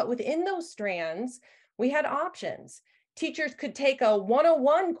strands, but within those strands, we had options. Teachers could take a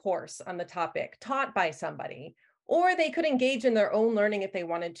 101 course on the topic taught by somebody, or they could engage in their own learning if they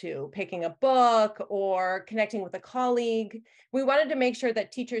wanted to, picking a book or connecting with a colleague. We wanted to make sure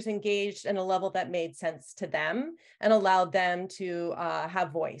that teachers engaged in a level that made sense to them and allowed them to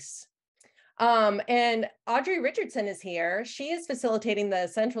have voice. And Audrey Richardson is here. She is facilitating the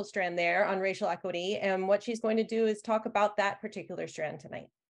central strand there on racial equity. And what she's going to do is talk about that particular strand tonight.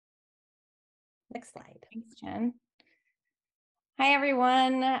 Next slide. Thanks, Jen. Hi,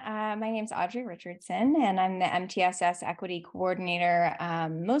 everyone. My name is Audrey Richardson, and I'm the MTSS Equity Coordinator,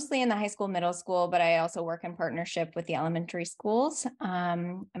 mostly in the high school, middle school, but I also work in partnership with the elementary schools.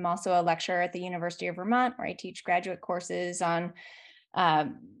 I'm also a lecturer at the University of Vermont, where I teach graduate courses on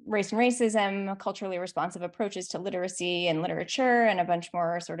race and racism, culturally responsive approaches to literacy and literature, and a bunch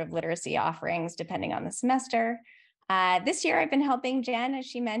more sort of literacy offerings depending on the semester. This year, I've been helping Jen, as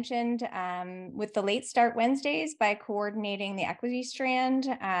she mentioned, with the Late Start Wednesdays by coordinating the equity strand.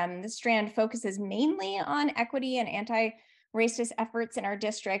 This strand focuses mainly on equity and anti-racist efforts in our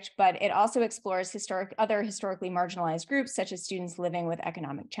district, but it also explores other historically marginalized groups, such as students living with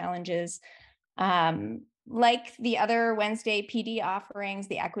economic challenges. Like the other Wednesday PD offerings,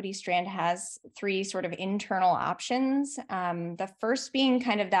 the equity strand has 3 sort of internal options. The first being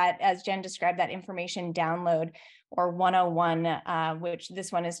kind of that, as Jen described, that information download or 101, which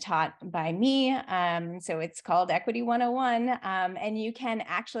this one is taught by me. So it's called Equity 101. And you can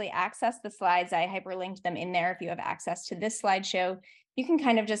actually access the slides. I hyperlinked them in there. If you have access to this slideshow, you can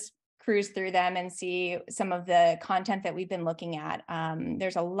kind of just cruise through them and see some of the content that we've been looking at.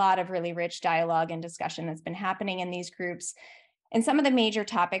 There's a lot of really rich dialogue and discussion that's been happening in these groups. And some of the major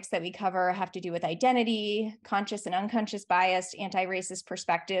topics that we cover have to do with identity, conscious and unconscious bias, anti-racist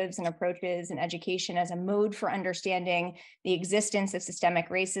perspectives and approaches, and education as a mode for understanding the existence of systemic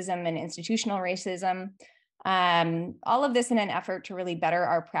racism and institutional racism. All of this in an effort to really better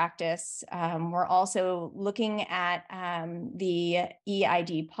our practice. We're also looking at the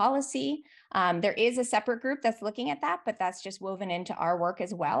EID policy. There is a separate group that's looking at that, but that's just woven into our work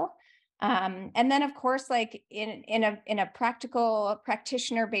as well. And then, of course, like in a practical,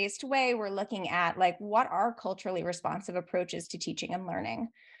 practitioner-based way, we're looking at like what are culturally responsive approaches to teaching and learning.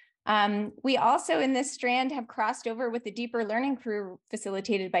 We also in this strand have crossed over with the Deeper Learning crew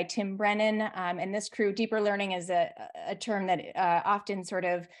facilitated by Tim Brennan. And this crew, Deeper Learning is a term that often sort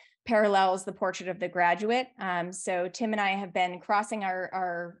of parallels the portrait of the graduate. So Tim and I have been crossing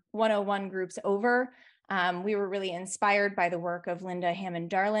our 101 groups over. We were really inspired by the work of Linda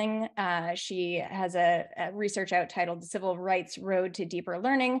Hammond-Darling. She has a research out titled The Civil Rights Road to Deeper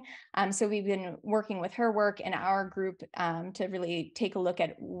Learning. So we've been working with her work in our group to really take a look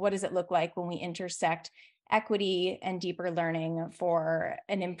at what does it look like when we intersect equity and deeper learning for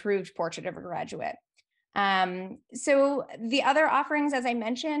an improved portrait of a graduate. So the other offerings, as I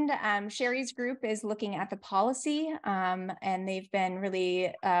mentioned, Sherry's group is looking at the policy, and they've been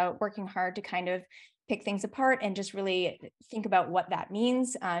really working hard to kind of pick things apart and just really think about what that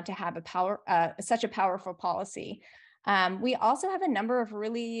means to have such a powerful policy. We also have a number of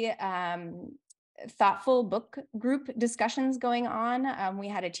really thoughtful book group discussions going on. We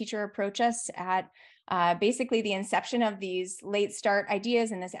had a teacher approach us at basically the inception of these late start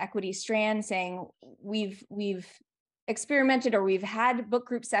ideas in this equity strand, saying we've experimented or we've had book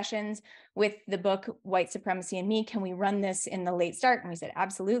group sessions with the book White Supremacy and Me. Can we run this in the late start? And we said,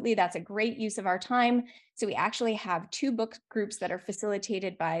 absolutely, that's a great use of our time. So we actually have 2 book groups that are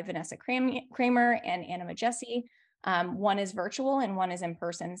facilitated by Vanessa Kramer and Anna Majesi. One is virtual and one is in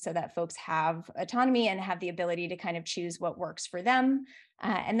person, so that folks have autonomy and have the ability to kind of choose what works for them.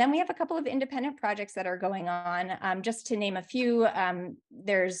 And then we have a couple of independent projects that are going on. Just to name a few,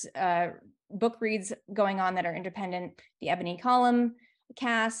 there's book reads going on that are independent, the Ebony Column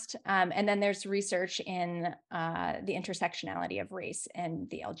cast, and then there's research in the intersectionality of race and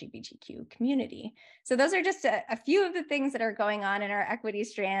the LGBTQ community. So those are just a few of the things that are going on in our equity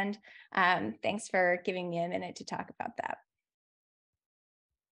strand. Thanks for giving me a minute to talk about that.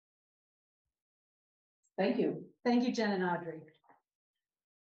 Thank you. Thank you, Jen and Audrey.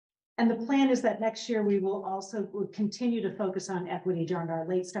 And the plan is that next year we will also continue to focus on equity during our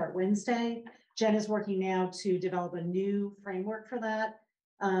Late Start Wednesday. Jen is working now to develop a new framework for that.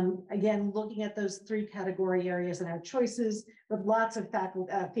 Again, looking at those 3 category areas and our choices with lots of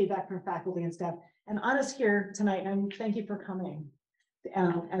feedback from faculty and staff. And Anna's here tonight, and thank you for coming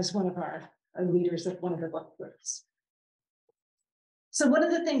as one of our leaders of one of the book groups. So one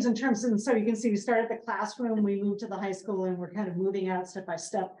of the things in terms of, so you can see we started at the classroom, we moved to the high school, and we're kind of moving out step by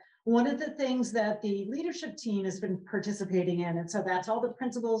step. One of the things that the leadership team has been participating in, and so that's all the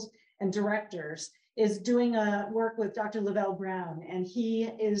principals and directors, is doing work with Dr. Lavelle Brown. And he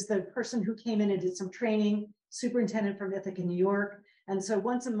is the person who came in and did some training, superintendent from Ithaca, New York. And so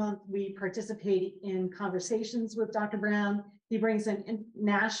once a month, we participate in conversations with Dr. Brown. He brings in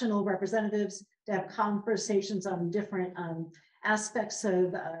national representatives to have conversations on different aspects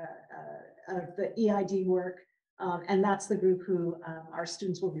of the EID work. And that's the group who our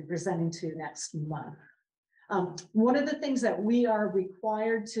students will be presenting to next month. One of the things that we are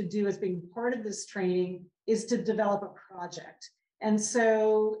required to do as being part of this training is to develop a project. And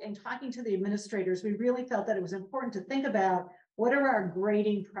so in talking to the administrators, we really felt that it was important to think about what are our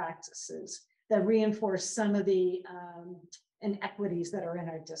grading practices that reinforce some of the inequities that are in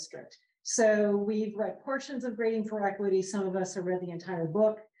our district. So we've read portions of Grading for Equity. Some of us have read the entire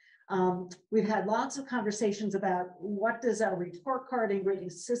book. We've had lots of conversations about what does our report card and grading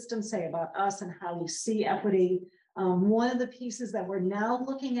system say about us and how we see equity. One of the pieces that we're now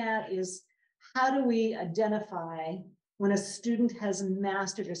looking at is how do we identify when a student has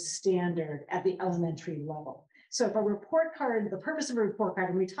mastered a standard at the elementary level. So if a report card, the purpose of a report card,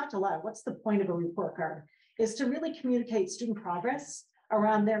 and we talked a lot, what's the point of a report card, is to really communicate student progress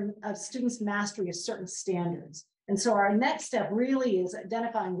around their students' mastery of certain standards. And so our next step really is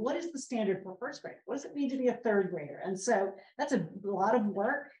identifying what is the standard for first grade? What does it mean to be a third grader? And so that's a lot of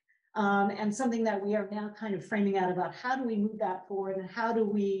work and something that we are now kind of framing out about how do we move that forward and how do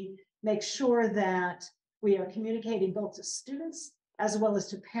we make sure that we are communicating both to students as well as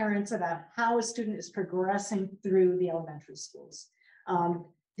to parents about how a student is progressing through the elementary schools.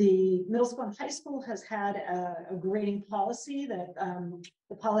 The middle school and high school has had a grading policy that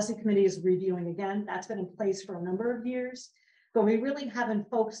the policy committee is reviewing again. That's been in place for a number of years, but we really haven't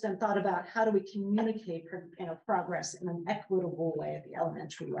focused and thought about how do we communicate progress in an equitable way at the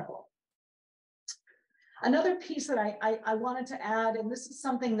elementary level. Another piece that I wanted to add, and this is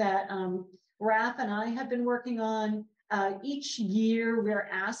something that Raph and I have been working on. Each year we're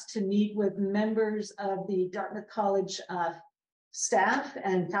asked to meet with members of the Dartmouth College staff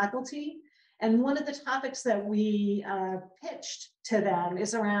and faculty. And one of the topics that we pitched to them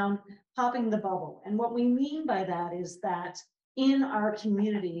is around popping the bubble. And what we mean by that is that in our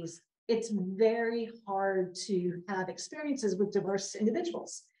communities, it's very hard to have experiences with diverse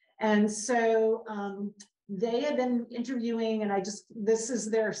individuals. And so they have been interviewing, and this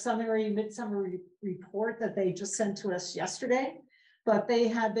is their midsummer report that they just sent to us yesterday, but they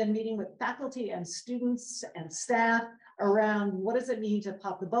have been meeting with faculty and students and staff around what does it mean to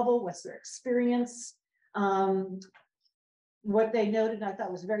pop the bubble, what's their experience. What they noted, and I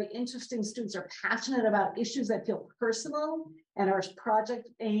thought was very interesting, students are passionate about issues that feel personal, and our project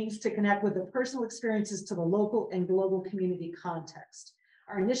aims to connect with the personal experiences to the local and global community context.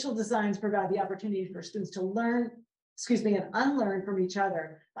 Our initial designs provide the opportunity for students to learn, and unlearn from each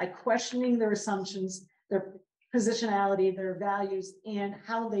other by questioning their assumptions, their positionality, their values, and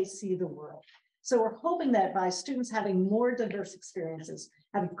how they see the world. So we're hoping that by students having more diverse experiences,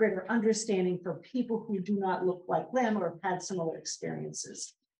 have a greater understanding for people who do not look like them or have had similar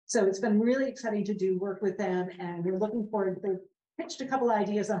experiences. So it's been really exciting to do work with them, and we're looking forward. They've pitched a couple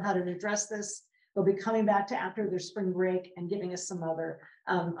ideas on how to address this. They'll be coming back to after their spring break and giving us some other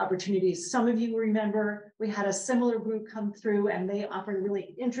opportunities. Some of you remember we had a similar group come through, and they offered a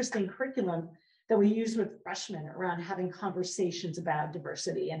really interesting curriculum that we used with freshmen around having conversations about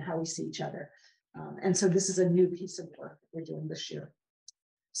diversity and how we see each other. And so this is a new piece of work that we're doing this year.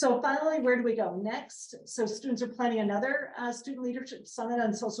 So finally, where do we go next? So students are planning another student leadership summit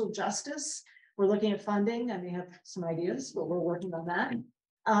on social justice. We're looking at funding and we have some ideas, but we're working on that.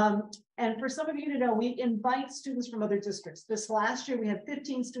 And for some of you to know, we invite students from other districts. This last year, we had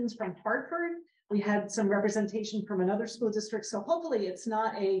 15 students from Hartford. We had some representation from another school district. So hopefully it's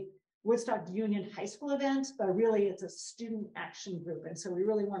not a Woodstock Union High School event, but really it's a student action group. And so we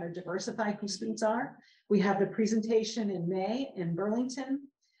really want to diversify who students are. We have the presentation in May in Burlington.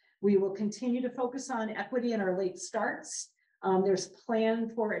 We will continue to focus on equity in our late starts. There's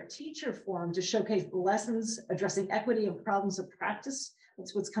plan for a teacher forum to showcase lessons addressing equity and problems of practice.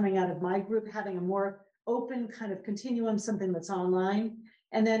 That's what's coming out of my group, having a more open kind of continuum, something that's online.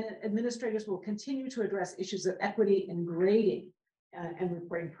 And then administrators will continue to address issues of equity in grading and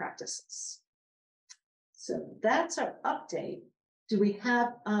reporting practices. So that's our update. Do we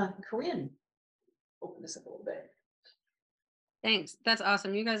have Corinne open this up a little bit? Thanks. That's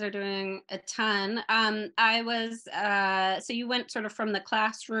awesome. You guys are doing a ton. I was, so you went sort of from the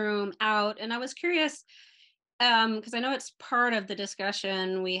classroom out, and I was curious, because I know it's part of the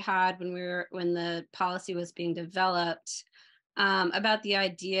discussion we had when the policy was being developed, about the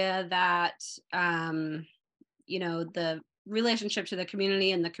idea that, you know, the relationship to the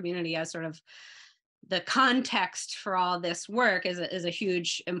community and the community as sort of the context for all this work is a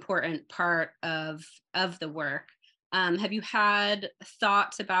huge, important part of the work. Have you had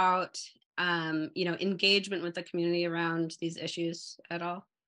thoughts about, you know, engagement with the community around these issues at all?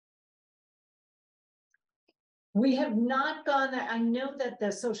 We have not gone there. I know that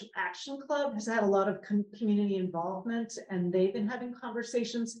the Social Action Club has had a lot of community involvement, and they've been having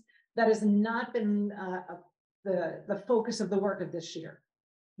conversations. That has not been the focus of the work of this year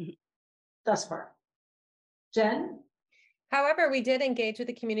thus far. Jen? However, we did engage with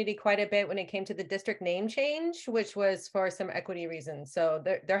the community quite a bit when it came to the district name change, which was for some equity reasons. So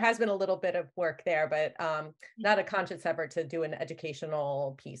there has been a little bit of work there, but not a conscious effort to do an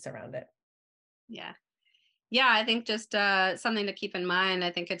educational piece around it. Yeah. Yeah, I think just something to keep in mind.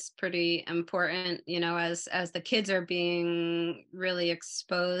 I think it's pretty important, you know, as the kids are being really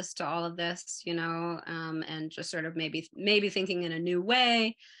exposed to all of this, you know, and just sort of maybe thinking in a new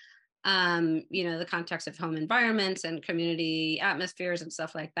way. You know, the context of home environments and community atmospheres and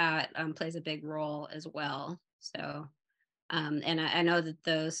stuff like that plays a big role as well. So, and I know that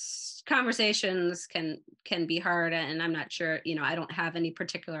those conversations can be hard, and I'm not sure, you know, I don't have any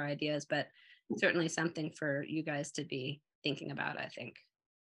particular ideas, but certainly something for you guys to be thinking about, I think.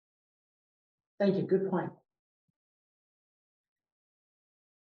 Thank you. Good point.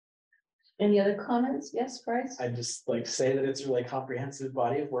 Any other comments? Yes, Bryce? I'd just like to say that it's a really comprehensive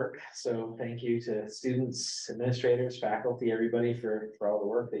body of work. So thank you to students, administrators, faculty, everybody for all the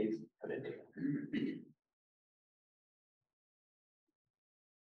work they've put into it.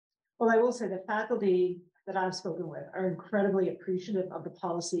 Well, I will say the faculty that I've spoken with are incredibly appreciative of the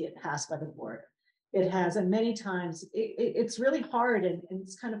policy it passed by the board. It has, and many times it's really hard, and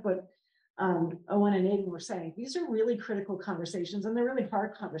it's kind of what Owen and Aiden were saying. These are really critical conversations, and they're really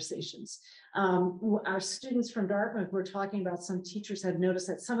hard conversations. Our students from Dartmouth were talking about, some teachers had noticed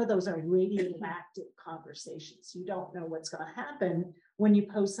that some of those are radioactive conversations. You don't know what's going to happen when you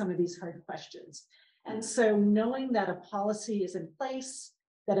pose some of these hard questions. And so knowing that a policy is in place,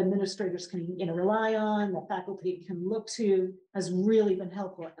 that administrators can, you know, rely on, that faculty can look to, has really been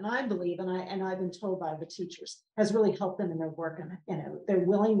helpful. And I believe, and I've been told by the teachers, has really helped them in their work and, you know, their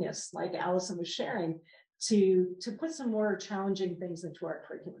willingness, like Allison was sharing, to put some more challenging things into our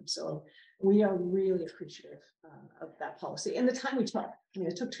curriculum. So we are really appreciative of that policy and the time we took. I mean,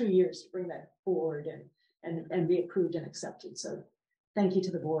 it took 2 years to bring that forward and be approved and accepted. So thank you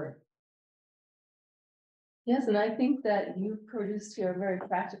to the board. Yes, and I think that you've produced here a very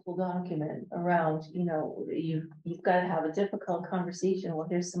practical document around, you know, you've got to have a difficult conversation. Well,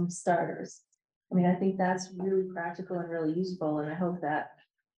 here's some starters. I mean, I think that's really practical and really useful. And I hope that,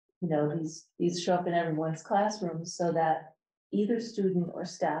 you know, these show up in everyone's classrooms so that either student or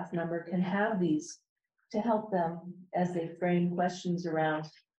staff member can have these to help them as they frame questions around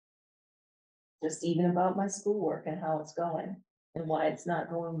just even about my schoolwork and how it's going and why it's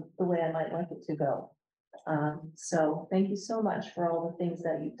not going the way I might like it to go. So thank you so much for all the things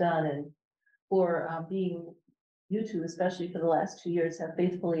that you've done, and for being, you two, especially for the last 2 years, have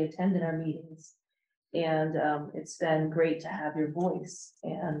faithfully attended our meetings. And it's been great to have your voice.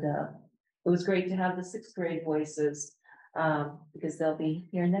 And it was great to have the 6th grade voices because they'll be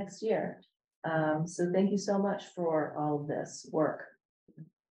here next year. So thank you so much for all of this work.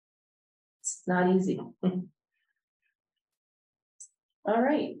 It's not easy. All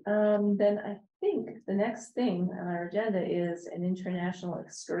right, then I think the next thing on our agenda is an international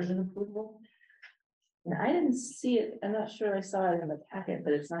excursion approval. And I didn't see it, I'm not sure I saw it in the packet,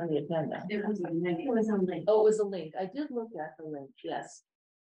 but it's on the agenda. It was a link. It was a link. Oh, it was a link. I did look at the link, yes.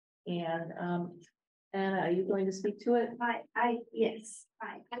 And, Anna, are you going to speak to it? Yes,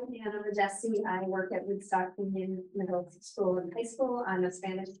 hi, I'm Anna Majesty. I work at Woodstock Union Middle School and High School. I'm a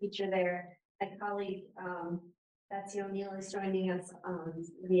Spanish teacher there. My colleague, Betsy O'Neill is joining us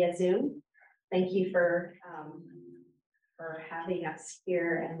via Zoom. Thank you for having us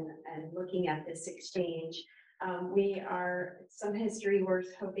here and looking at this exchange. We are, some history, we're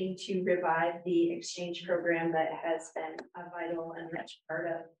hoping to revive the exchange program that has been a vital and rich part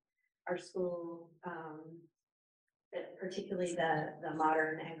of our school, particularly the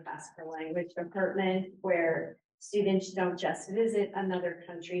modern and classical language department, where students don't just visit another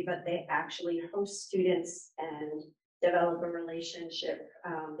country, but they actually host students and develop a relationship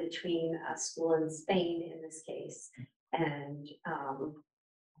between a school in Spain, in this case, and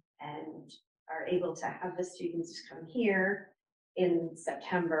are able to have the students come here in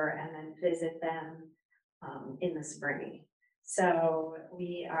September and then visit them in the spring. So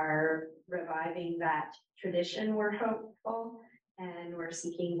we are reviving that tradition, we're hopeful, and we're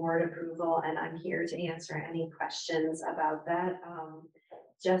seeking board approval, and I'm here to answer any questions about that.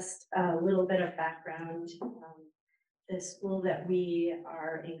 Just a little bit of background. The school that we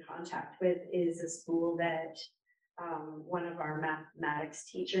are in contact with is a school that one of our mathematics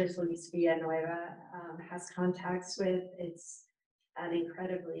teachers, Luis Villanueva, has contacts with. It's an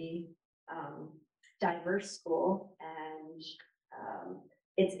incredibly diverse school, and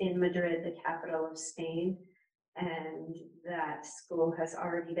it's in Madrid, the capital of Spain, and that school has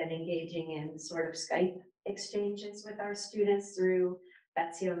already been engaging in sort of Skype exchanges with our students through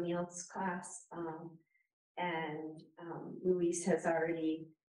Betsy O'Neill's class, and Luis has already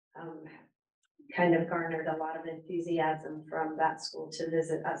kind of garnered a lot of enthusiasm from that school to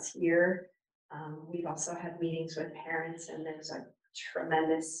visit us here. We've also had meetings with parents, and there's a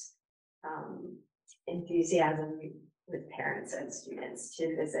tremendous enthusiasm with parents and students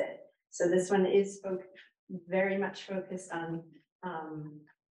to visit. So this one is very much focused on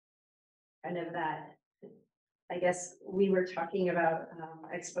kind of that. I guess we were talking about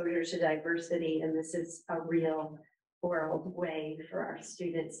exposure to diversity, and this is a real world way for our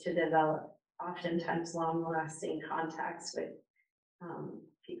students to develop oftentimes long-lasting contacts with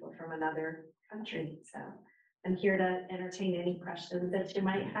people from another country. So I'm here to entertain any questions that you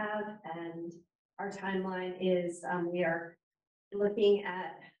might have, and our timeline is we are looking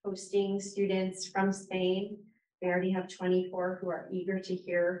at hosting students from Spain. We already have 24 who are eager to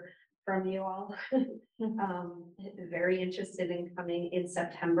hear from you all. Very interested in coming in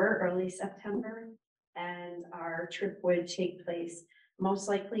September, early September, and our trip would take place most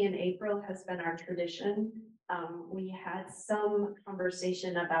likely in April, has been our tradition. We had some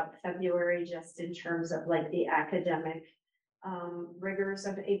conversation about February, just in terms of like the academic rigors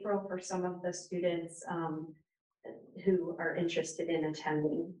of April for some of the students who are interested in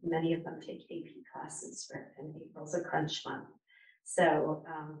attending. Many of them take AP classes, and April's a crunch month. So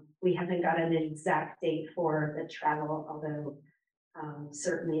we haven't got an exact date for the travel, although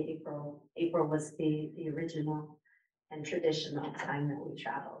certainly April was the original and traditional time that we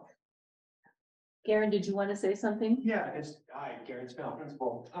traveled. Garen, did you want to say something? Yeah, hi, Garen Spell,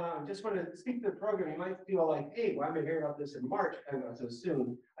 principal. Just want to speak to the program. You might feel like, hey, why am I hearing about this in March and not so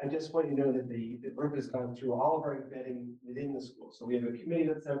soon? I just want you to know that the group has gone through all of our vetting within the school. So we have a committee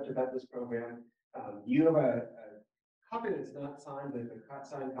that's up to vet this program. You have a copy that's not signed, but a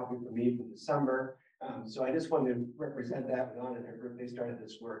signed copy for me from December. So I just wanted to represent that with Anna and her group. They started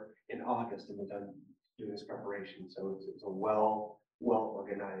this work in August and we're done doing this preparation. So it's a well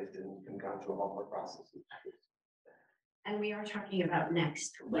organized and gone through all our processes. And we are talking about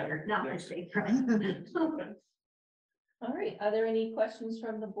next year, not this April. All right, are there any questions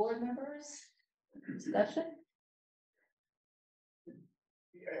from the board members? Discussion?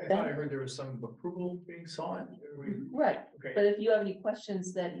 I thought I heard there was some approval being sought. Right, Okay. but if you have any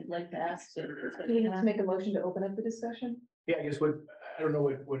questions that you'd like to ask. Do you need to make a motion to open up the discussion? Yeah, I guess I don't know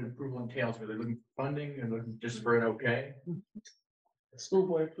what approval entails. Are they looking for funding and looking just for an okay? School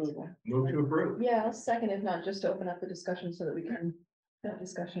board approval. Move to approve. Yeah, I'll second, if not, just to open up the discussion so that we can have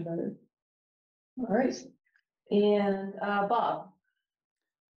discussion about it. All right, and Bob.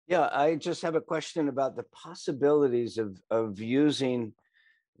 Yeah, I just have a question about the possibilities of using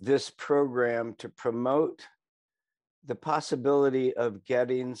this program to promote the possibility of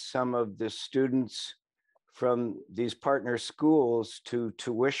getting some of the students from these partner schools to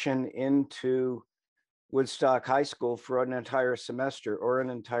tuition into Woodstock High School for an entire semester or an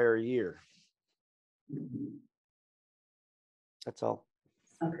entire year. That's all.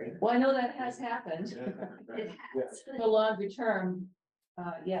 Okay, well, I know that has happened. It has. The longer term,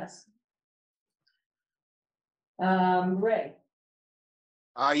 yes. Ray.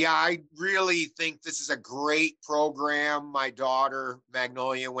 Yeah, I really think this is a great program. My daughter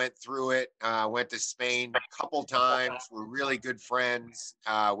Magnolia went through it, went to Spain a couple times. We're really good friends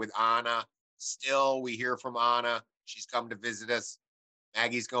with Anna. Still, we hear from Anna. She's come to visit us.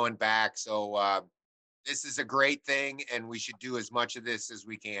 Maggie's going back. So this is a great thing, and we should do as much of this as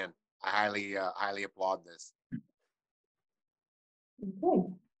we can. I highly applaud this. Okay.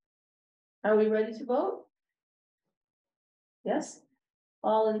 Are we ready to vote? Yes?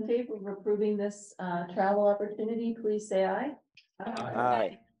 All in favor of approving this travel opportunity, please say aye.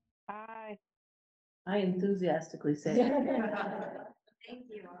 Aye. Aye. I enthusiastically say. Thank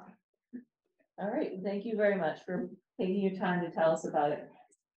you all. All right, thank you very much for taking your time to tell us about it.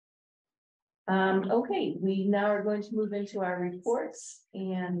 Okay, we now are going to move into our reports,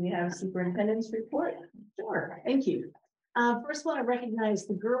 and we have a superintendent's report. Sure, thank you. First, want to recognize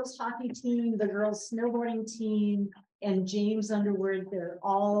the girls hockey team, the girls snowboarding team, and James Underwood. They're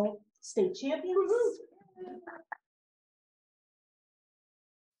all state champions.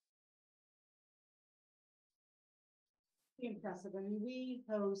 Impressive. I mean, we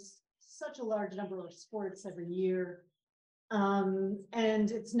host such a large number of sports every year.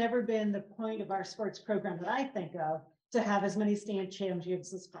 And it's never been the point of our sports program that I think of to have as many state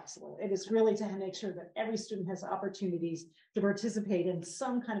champions as possible. It is really to make sure that every student has opportunities to participate in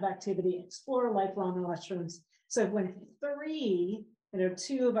some kind of activity, explore lifelong mushrooms. So when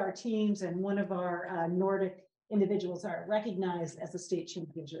two of our teams and one of our Nordic individuals are recognized as a state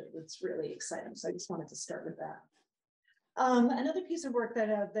championship, it's really exciting. So I just wanted to start with that. Another piece of work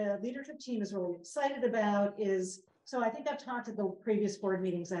that the leadership team is really excited about is, so I think I've talked at the previous board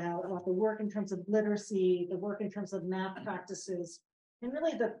meetings about the work in terms of literacy, the work in terms of math practices, and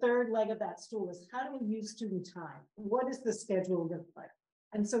really the third leg of that stool is how do we use student time? What does the schedule look like?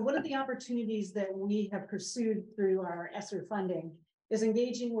 And so one of the opportunities that we have pursued through our ESSER funding is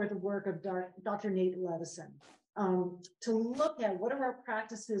engaging with the work of Dr. Nate Levison. To look at what are our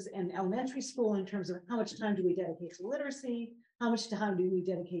practices in elementary school in terms of how much time do we dedicate to literacy, how much time do we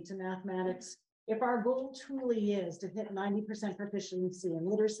dedicate to mathematics. If our goal truly is to hit 90% proficiency in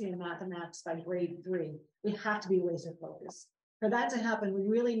literacy and mathematics by grade 3, we have to be laser focused. For that to happen, we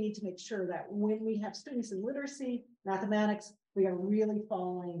really need to make sure that when we have students in literacy, mathematics, we are really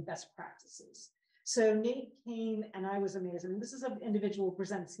following best practices. So Nate came and I was amazed. I mean, this is an individual who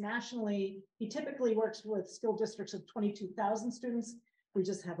presents nationally. He typically works with school districts of 22,000 students. We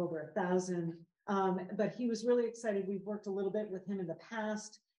just have over 1,000. But he was really excited. We've worked a little bit with him in the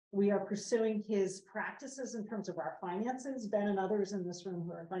past. We are pursuing his practices in terms of our finances. Ben and others in this room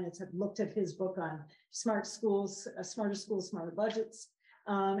who are in finance have looked at his book on smart schools, smarter schools, smarter budgets.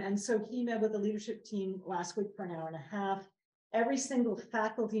 And so he met with the leadership team last week for an hour and a half. Every single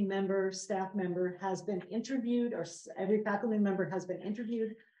faculty member, staff member has been interviewed, or every faculty member has been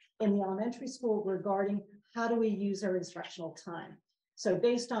interviewed in the elementary school regarding how do we use our instructional time. So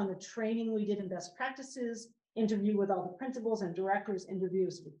based on the training we did in best practices, interview with all the principals and directors,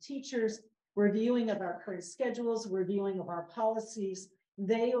 interviews with teachers, reviewing of our current schedules, reviewing of our policies,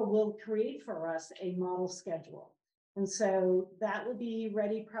 they will create for us a model schedule. And so that will be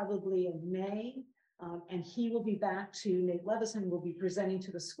ready probably in May. And he will be back to, Nate Levison will be presenting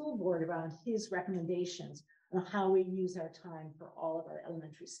to the school board around his recommendations on how we use our time for all of our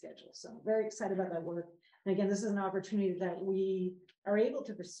elementary schedules. So I'm very excited about that work. And again, this is an opportunity that we are able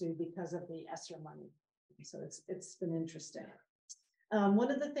to pursue because of the ESSER money. So it's been interesting. One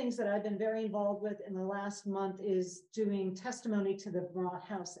of the things that I've been very involved with in the last month is doing testimony to the Vermont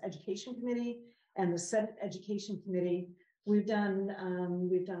House Education Committee and the Senate Education Committee. We've done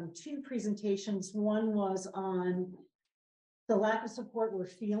 2 presentations. One was on the lack of support we're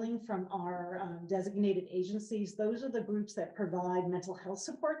feeling from our designated agencies. Those are the groups that provide mental health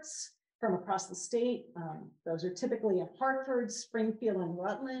supports from across the state. Those are typically in Hartford, Springfield, and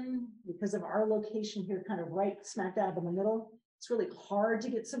Rutland. Because of our location here, kind of right smack dab in the middle, it's really hard to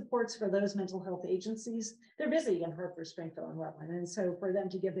get supports for those mental health agencies. They're busy in Hartford, Springfield, and Rutland. And so for them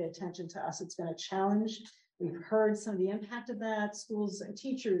to give the attention to us, it's been a challenge. We've heard some of the impact of that. Schools and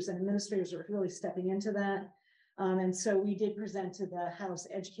teachers and administrators are really stepping into that. And so we did present to the House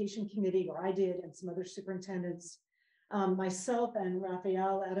Education Committee, or I did, and some other superintendents. Myself and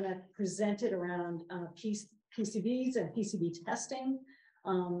Raphael Adamek presented around PCBs and PCB testing.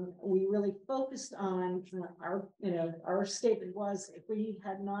 We really focused on our statement was if we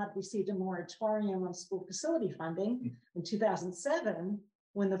had not received a moratorium on school facility funding in 2007,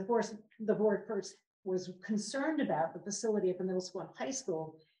 when the board first was concerned about the facility at the middle school and high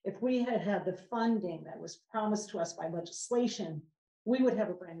school. If we had had the funding that was promised to us by legislation, we would have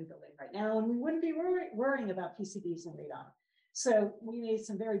a brand new building right now, and we wouldn't be worrying about PCBs and radon. So we made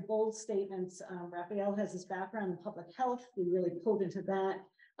some very bold statements. Raphael has his background in public health. We really pulled into that.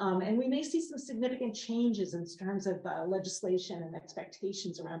 And we may see some significant changes in terms of legislation and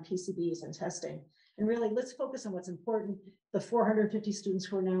expectations around PCBs and testing. And really, let's focus on what's important. The 450 students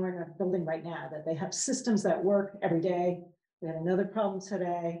who are now in our building right now, that they have systems that work every day. We had another problem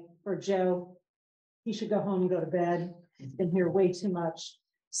today for Joe. He should go home and go to bed. He's been here way too much.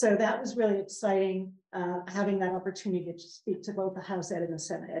 So that was really exciting, having that opportunity to speak to both the House Ed and the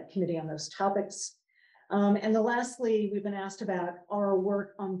Senate Ed Committee on those topics. And then lastly, we've been asked about our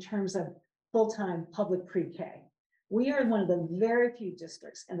work on terms of full-time public pre-K. We are one of the very few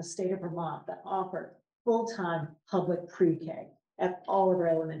districts in the state of Vermont that offer full-time public pre-K at all of our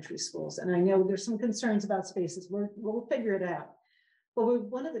elementary schools. And I know there's some concerns about spaces. We'll figure it out. But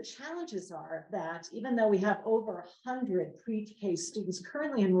one of the challenges are that even though we have over 100 pre-K students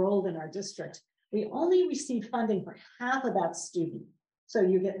currently enrolled in our district, we only receive funding for half of that student. So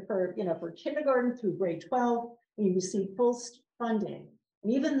you get for kindergarten through grade 12, we receive full funding.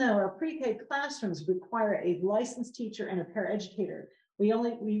 And even though our pre-K classrooms require a licensed teacher and a paraeducator,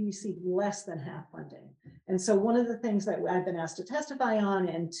 we receive less than half funding. And so one of the things that I've been asked to testify on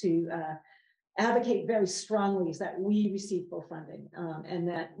and to advocate very strongly is that we receive full funding, and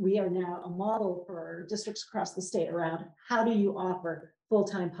that we are now a model for districts across the state around how do you offer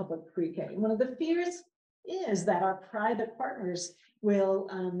full-time public pre-K. And one of the fears is that our private partners will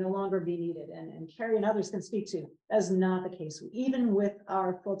no longer be needed, and Carrie and others can speak to. That's not the case. Even with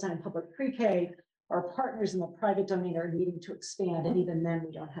our full-time public pre-K, our partners in the private domain are needing to expand, and even then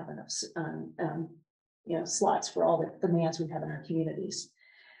we don't have enough slots for all the demands we have in our communities.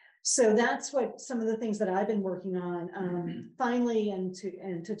 So that's what some of the things that I've been working on. Finally, and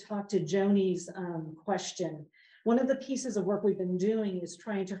to talk to Joni's question, one of the pieces of work we've been doing is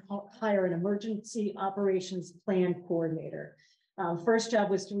trying to hire an emergency operations plan coordinator. First job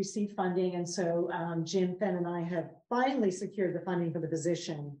was to receive funding, and so Jim, Fenn, and I have finally secured the funding for the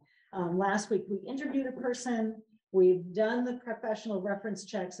position. Last week we interviewed a person, we've done the professional reference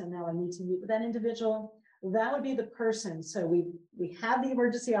checks, and now I need to meet with that individual. That would be the person. So we have the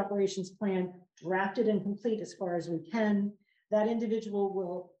emergency operations plan drafted and complete as far as we can. That individual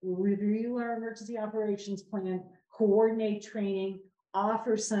will review our emergency operations plan, coordinate training,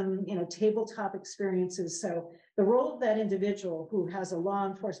 offer some tabletop experiences. So the role of that individual who has a law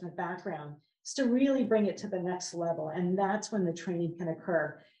enforcement background is to really bring it to the next level. And that's when the training can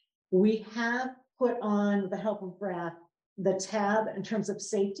occur. We have put on, with the help of Brad, the tab in terms of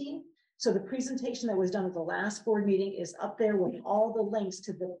safety. So the presentation that was done at the last board meeting is up there with all the links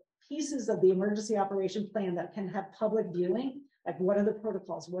to the pieces of the emergency operation plan that can have public viewing, like what are the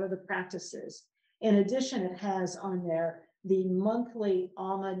protocols, what are the practices. In addition, it has on there the monthly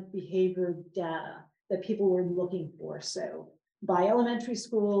ALMA behavior data that people were looking for. So by elementary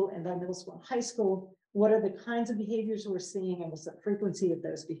school and by middle school and high school, what are the kinds of behaviors we're seeing and what's the frequency of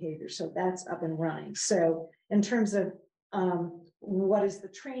those behaviors? So that's up and running. So in terms of what is the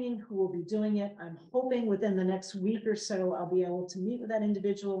training, who will be doing it, I'm hoping within the next week or so, I'll be able to meet with that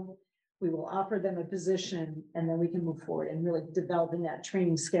individual. We will offer them a position, and then we can move forward and really developing that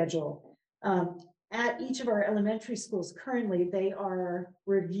training schedule. At each of our elementary schools currently, they are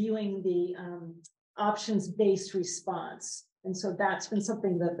reviewing the options-based response. And so that's been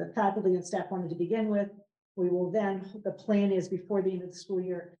something that the faculty and staff wanted to begin with. We will then, the plan is before the end of the school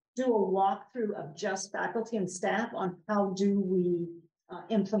year, do a walkthrough of just faculty and staff on how do we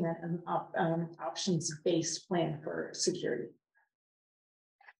implement an options-based plan for security.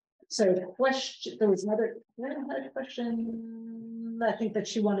 So the question, there was another question I think that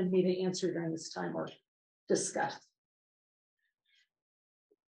she wanted me to answer during this time or discuss.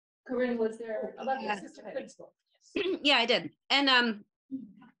 Corinne, was there about the assistant principal? Yeah, I did. And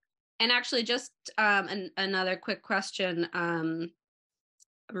actually just another quick question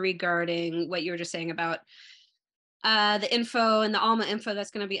regarding what you were just saying about the info and the ALMA info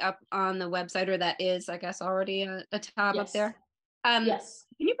that's going to be up on the website, or that is, I guess, already a tab up there. Yes.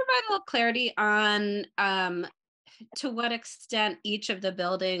 Can you provide a little clarity on to what extent each of the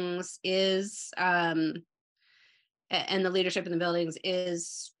buildings is and the leadership in the buildings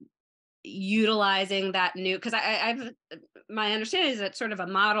is utilizing that new, because I've my understanding is that sort of a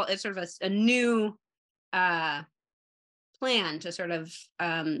model, it's sort of a new plan to sort of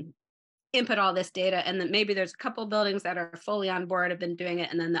input all this data, and that maybe there's a couple buildings that are fully on board, have been doing it,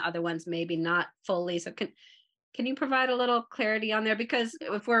 and then the other ones maybe not fully. So can you provide a little clarity on there? Because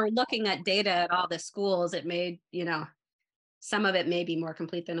if we're looking at data at all the schools, it may, some of it may be more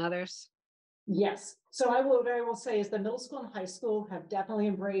complete than others. Yes. So what I will say is the middle school and high school have definitely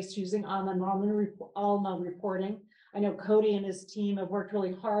embraced using Alma reporting. I know Cody and his team have worked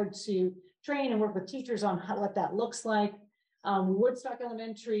really hard to train and work with teachers on what that looks like. Woodstock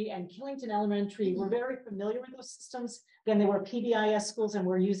Elementary and Killington Elementary, we're very familiar with those systems. Again, they were PBIS schools and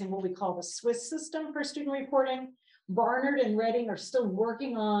we're using what we call the Swiss system for student reporting. Barnard and Reading are still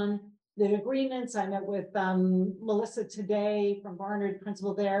working on the agreements. I met with Melissa today from Barnard,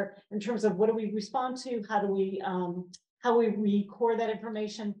 principal there, in terms of what do we respond to, how we record that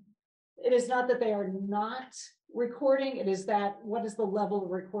information. It is not that they are not recording, it is that what is the level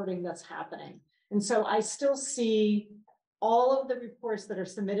of recording that's happening. And so I still see all of the reports that are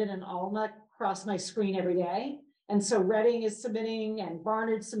submitted in Alma cross my screen every day. And so Reading is submitting and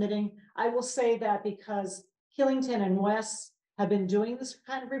Barnard submitting. I will say that because Killington and West have been doing this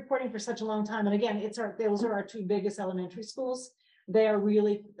kind of reporting for such a long time. And again, those are our two biggest elementary schools. They are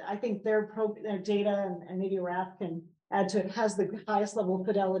really, I think their data, and maybe Raph can add to it, has the highest level of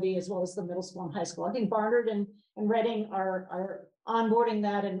fidelity as well as the middle school and high school. I think Barnard and Reading are onboarding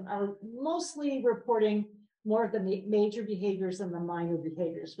that and are mostly reporting more of the major behaviors than the minor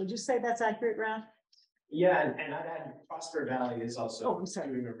behaviors. Would you say that's accurate, Raph? Yeah, and I'd add Prosper Valley is also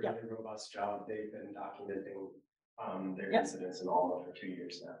doing a really Yep. robust job. They've been documenting their Yep. incidents in Alma for 2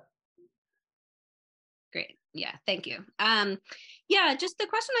 years now. Great. Yeah, thank you. Yeah, just the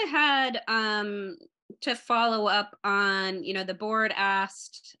question I had to follow up on, the board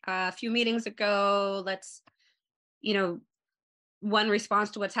asked a few meetings ago, one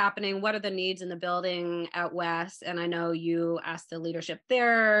response to what's happening, what are the needs in the building out west? And I know you asked the leadership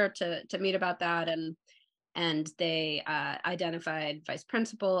there to meet about that, and they identified vice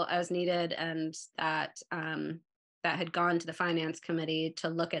principal as needed, and that that had gone to the finance committee to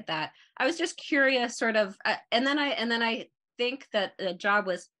look at that. I was just curious, sort of, and then I think that the job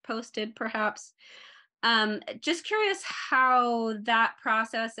was posted, perhaps. Just curious how that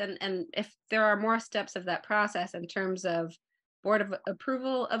process and if there are more steps of that process in terms of board of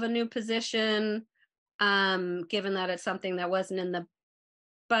approval of a new position, given that it's something that wasn't in the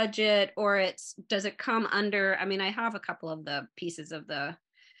budget, or does it come under, I mean, I have a couple of the pieces of the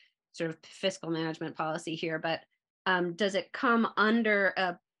sort of fiscal management policy here, but does it come under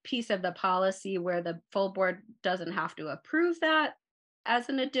a piece of the policy where the full board doesn't have to approve that as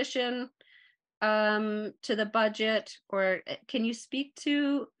an addition to the budget? Or can you speak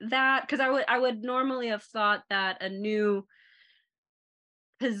to that? Because I would normally have thought that a new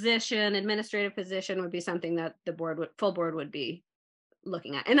position, administrative position, would be something that the full board would be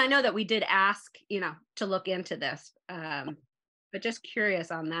looking at. And I know that we did ask, to look into this, but just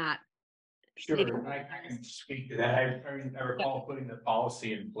curious on that. Sure, I can speak to that. I recall putting the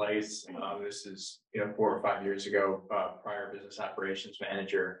policy in place. This is 4 or 5 years ago, prior business operations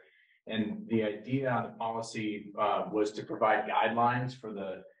manager. And the idea on the policy was to provide guidelines for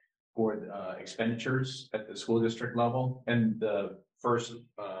the expenditures at the school district level. And the first,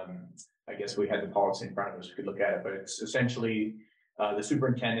 I guess we had the policy in front of us, we could look at it, but it's essentially the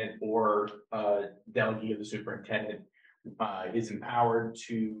superintendent or delegate of the superintendent is empowered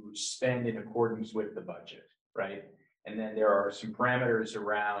to spend in accordance with the budget, right? And then there are some parameters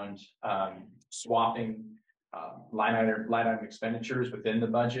around swapping line item expenditures within the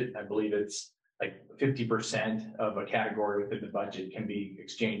budget. I believe it's like 50% of a category within the budget can be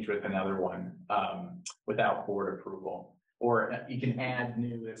exchanged with another one without board approval. Or you can add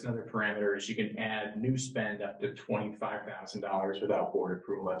that's another parameter, is you can add new spend up to $25,000 without board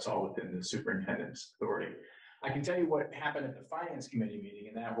approval. That's all within the superintendent's authority. I can tell you what happened at the finance committee meeting,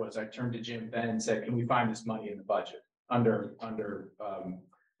 and that was I turned to Jim Ben and said, can we find this money in the budget under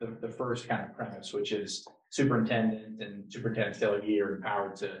the first kind of premise, which is superintendent and superintendent's delegate are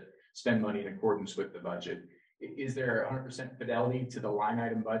empowered to spend money in accordance with the budget. Is there 100% fidelity to the line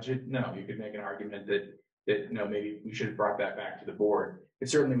item budget? No, you could make an argument that maybe we should have brought that back to the board.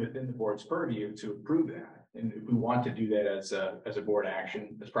 It's certainly within the board's purview to approve that. And if we want to do that as a board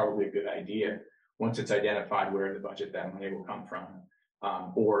action, that's probably a good idea. Once it's identified where the budget that money will come from,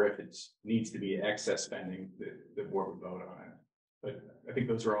 or if it needs to be excess spending, the board would vote on it. But I think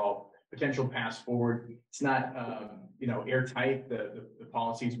those are all potential paths forward. It's not, airtight. The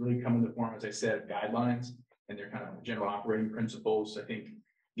policies really come in the form, as I said, of guidelines, and they're kind of general operating principles. I think,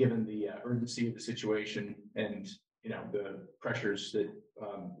 given the urgency of the situation and the pressures that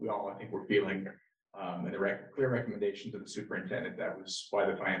we all, I think, we're feeling, and the clear recommendations of the superintendent, that was why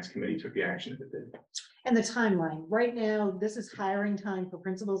the finance committee took the action that it did. And the timeline right now, this is hiring time for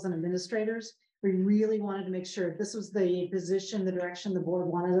principals and administrators. We really wanted to make sure if this was the position, the direction the board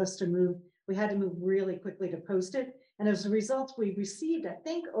wanted us to move. We had to move really quickly to post it. And as a result, we received, I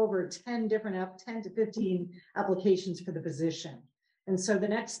think, over 10 to 15 applications for the position. And so the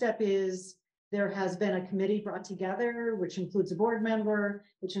next step is there has been a committee brought together, which includes a board member,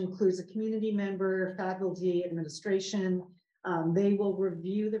 which includes a community member, faculty, administration. They will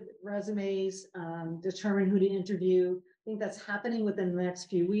review the resumes, determine who to interview. I think that's happening within the next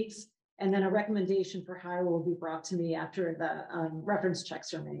few weeks. And then a recommendation for hire will be brought to me after the reference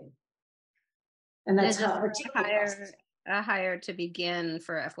checks are made. And that's how our a hire to begin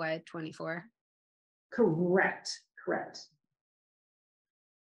for FY24. Correct.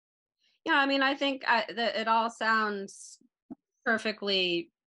 Yeah, I mean, I think that it all sounds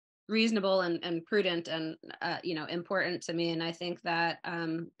perfectly reasonable and prudent and important to me. And I think that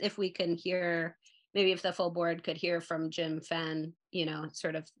if we can hear, maybe if the full board could hear from Jim Fenn,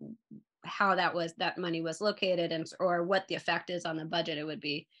 sort of how that money was located and or what the effect is on the budget, it would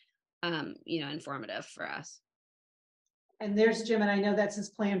be informative for us. And there's Jim, and I know that's his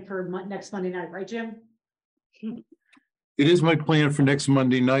plan for next Monday night, right, Jim? It is my plan for next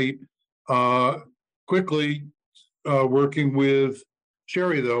Monday night. Quickly, working with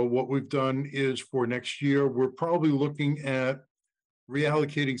Sherry, though, what we've done is for next year, we're probably looking at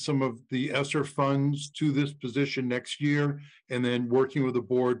reallocating some of the ESSER funds to this position next year, and then working with the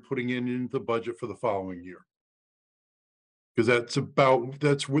board, putting it into the budget for the following year. Because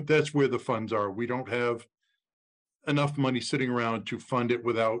that's where the funds are. We don't have enough money sitting around to fund it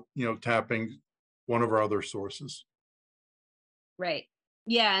without, tapping one of our other sources. Right.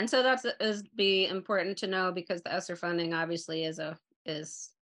 Yeah, and so is be important to know, because the ESSER funding obviously is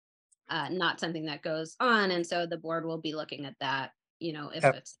not something that goes on, and so the board will be looking at that, if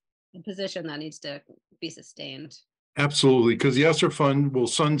it's a position that needs to be sustained. Absolutely, because the ESSER fund will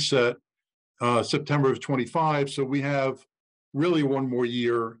sunset September of 25, so we have really one more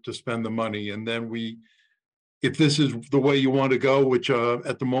year to spend the money, and then if this is the way you want to go, which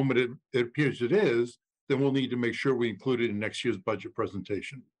at the moment it appears it is, then we'll need to make sure we include it in next year's budget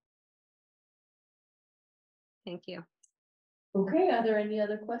presentation. Thank you. Okay, are there any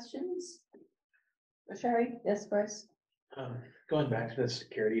other questions? Sherry? Yes, Bryce? Going back to the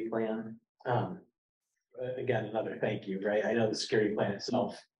security plan, again, another thank you, right? I know the security plan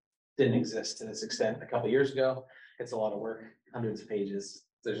itself didn't exist to this extent a couple of years ago. It's a lot of work, hundreds of pages.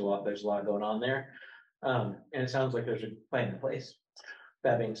 There's a lot going on there. And it sounds like there's a plan in place.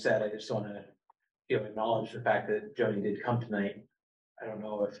 That being said, I just want to acknowledge the fact that Jody did come tonight. I don't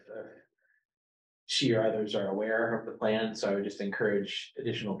know if she or others are aware of the plan, so I would just encourage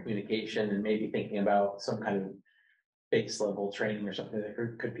additional communication and maybe thinking about some kind of base level training or something that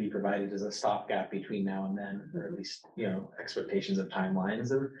could be provided as a stopgap between now and then, or at least expectations of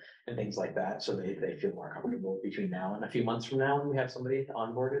timelines and things like that, so they feel more comfortable between now and a few months from now when we have somebody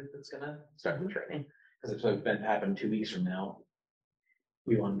onboarded that's going to start the training. Because if it's happened 2 weeks from now,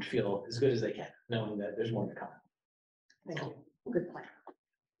 we want them to feel as good as they can, knowing that there's more to come. Thank you. Good plan.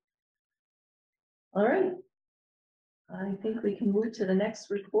 All right. I think we can move to the next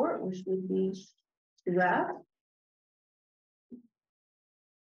report, which would be draft.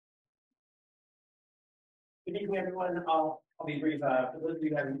 Good evening, everyone. I'll be brief. For those of you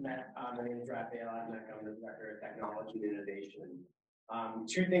who haven't met, my name is Raphael. I'm the Director of Technology and Innovation.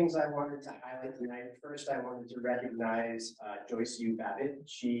 Two things I wanted to highlight tonight. First, I wanted to recognize Joyce U. Babbitt.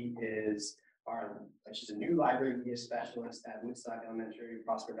 She's a new library media specialist at Woodstock Elementary,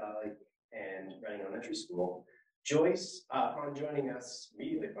 Prosper Valley, and Reading Elementary School. Joyce,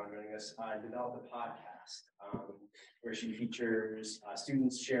 immediately upon joining us, developed a podcast where she features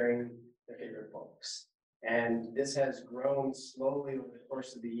students sharing their favorite books. And this has grown slowly over the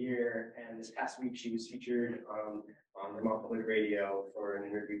course of the year. And this past week, she was featured on Vermont Public Radio for an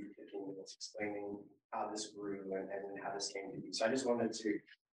interview for 15 minutes explaining how this grew and how this came to be. So I just wanted to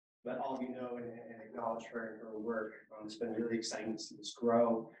let all of you know and acknowledge her and her work. It's been really exciting to see this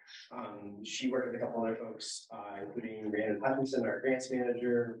grow. She worked with a couple other folks, including Rhiannon Hutchinson, our grants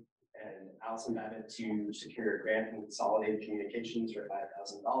manager, and Allison Babbitt to secure a grant from Consolidated Communications for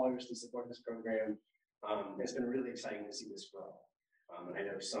 $5,000 to support this program. It's been really exciting to see this grow. And I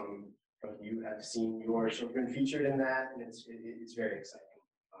know some of you have seen your children featured in that, and it's very exciting.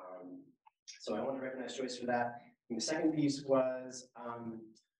 So I want to recognize Joyce for that. And the second piece was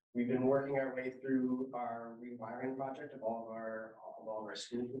we've been working our way through our rewiring project of all of our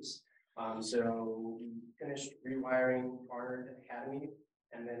schools. So we finished rewiring Barnard Academy,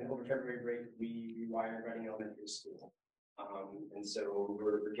 and then over February break, we rewired Reading Elementary School. And so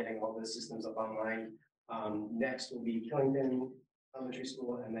we're getting all the systems up online. Next will be Killington, Elementary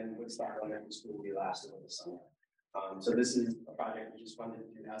School, and then Woodstock Elementary School will be last of the summer. So this is a project which is funded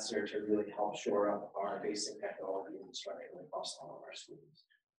through ESSER to really help shore up our basic technology infrastructure across all of our schools.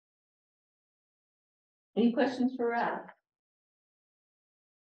 Any questions for Ralph?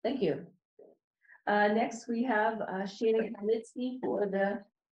 Thank you. Next, we have Shana Kamitsky for the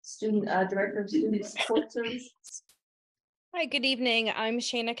student director of student support services. Hi, good evening. I'm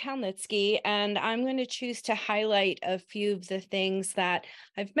Shana Kalnitsky, and I'm going to choose to highlight a few of the things that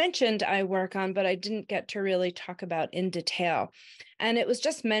I've mentioned I work on, but I didn't get to really talk about in detail. And it was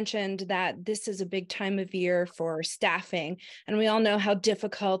just mentioned that this is a big time of year for staffing, and we all know how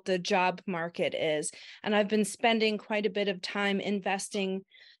difficult the job market is. And I've been spending quite a bit of time investing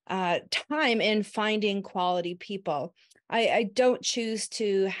time in finding quality people. I don't choose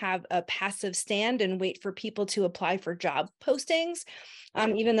to have a passive stand and wait for people to apply for job postings,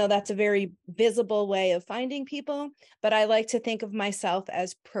 even though that's a very visible way of finding people. But I like to think of myself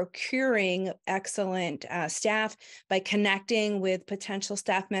as procuring excellent staff by connecting with potential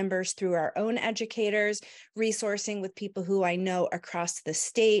staff members through our own educators, resourcing with people who I know across the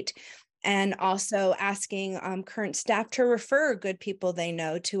state, and also asking current staff to refer good people they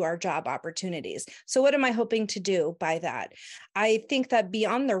know to our job opportunities. So what am I hoping to do by that? I think that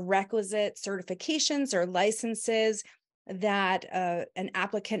beyond the requisite certifications or licenses that an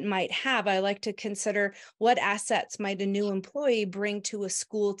applicant might have, I like to consider what assets might a new employee bring to a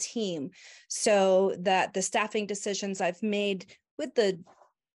school team, so that the staffing decisions I've made with the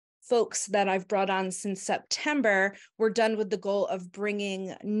folks that I've brought on since September were done with the goal of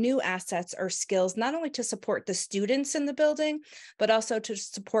bringing new assets or skills, not only to support the students in the building, but also to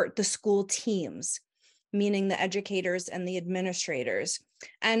support the school teams, meaning the educators and the administrators.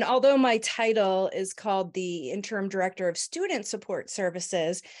 And although my title is called the Interim Director of Student Support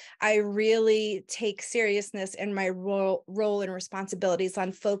Services, I really take seriousness in my role and responsibilities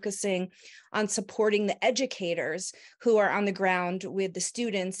on focusing on supporting the educators who are on the ground with the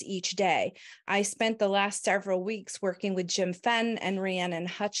students each day. I spent the last several weeks working with Jim Fenn and Rhiannon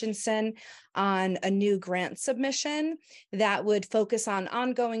Hutchinson on a new grant submission that would focus on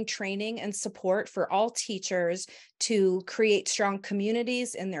ongoing training and support for all teachers to create strong communities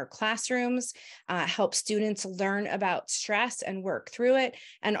in their classrooms, help students learn about stress and work through it,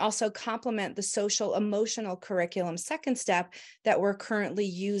 and also complement the social emotional curriculum second step that we're currently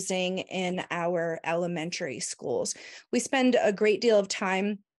using in our elementary schools. We spend a great deal of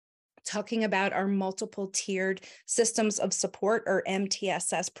time talking about our multiple tiered systems of support, or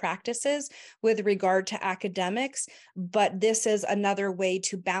MTSS practices, with regard to academics, but this is another way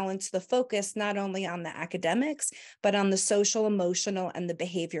to balance the focus not only on the academics, but on the social, emotional, and the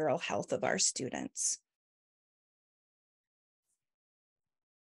behavioral health of our students.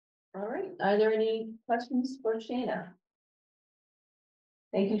 All right, are there any questions for Shana?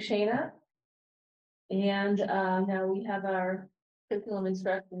 Thank you, Shana. And now we have our Curriculum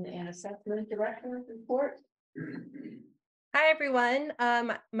Instruction and Assessment Director report. Hi, everyone.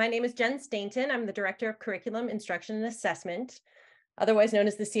 My name is Jen Stainton. I'm the Director of Curriculum Instruction and Assessment, otherwise known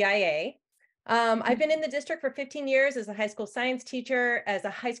as the CIA. I've been in the district for 15 years as a high school science teacher, as a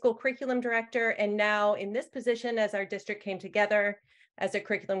high school curriculum director, and now in this position as our district came together as a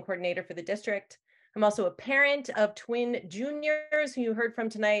curriculum coordinator for the district. I'm also a parent of twin juniors who you heard from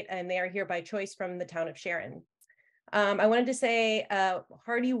tonight, and they are here by choice from the town of Sharon. I wanted to say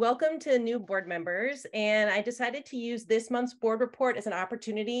hearty welcome to new board members, and I decided to use this month's board report as an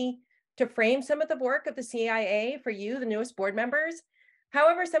opportunity to frame some of the work of the CIA for you, the newest board members.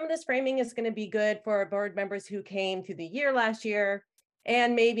 However, some of this framing is going to be good for board members who came through the year last year,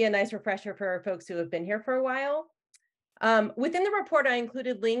 and maybe a nice refresher for folks who have been here for a while. Within the report, I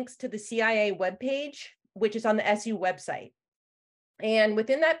included links to the CIA webpage, which is on the SU website. And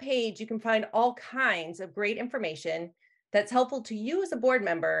within that page, you can find all kinds of great information that's helpful to you as a board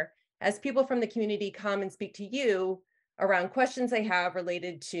member, as people from the community come and speak to you around questions they have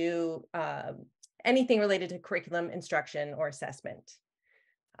related to anything related to curriculum instruction or assessment.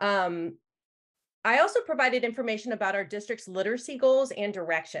 I also provided information about our district's literacy goals and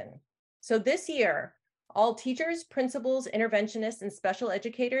direction. So this year, all teachers, principals, interventionists, and special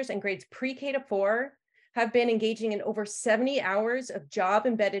educators in grades pre-K to 4 have been engaging in over 70 hours of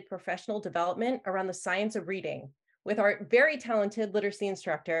job-embedded professional development around the science of reading with our very talented literacy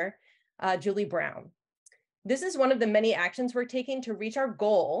instructor, Julie Brown. This is one of the many actions we're taking to reach our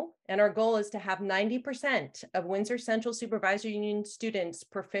goal, and our goal is to have 90% of Windsor Central Supervisory Union students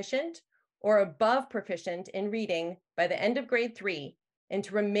proficient or above proficient in reading by the end of grade 3, and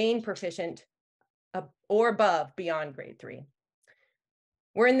to remain proficient or above beyond grade 3.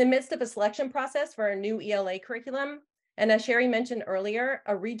 We're in the midst of a selection process for our new ELA curriculum. And as Sherry mentioned earlier,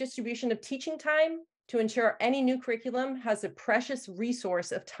 a redistribution of teaching time to ensure any new curriculum has a precious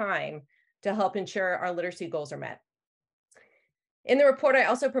resource of time to help ensure our literacy goals are met. In the report, I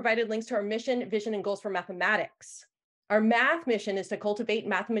also provided links to our mission, vision, and goals for mathematics. Our math mission is to cultivate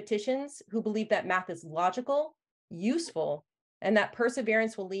mathematicians who believe that math is logical, useful, and that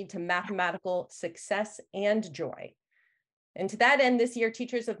perseverance will lead to mathematical success and joy. And to that end, this year,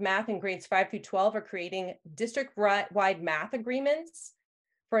 teachers of math in grades 5 through 12 are creating district-wide math agreements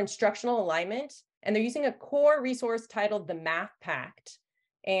for instructional alignment. And they're using a core resource titled the Math Pact.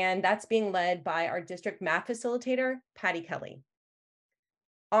 And that's being led by our district math facilitator, Patty Kelly.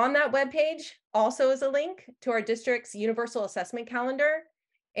 On that webpage also is a link to our district's universal assessment calendar.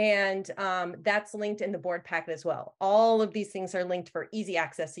 And that's linked in the board packet as well. All of these things are linked for easy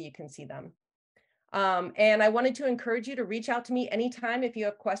access so you can see them. And I wanted to encourage you to reach out to me anytime if you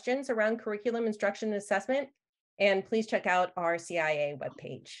have questions around curriculum instruction and assessment. And please check out our CIA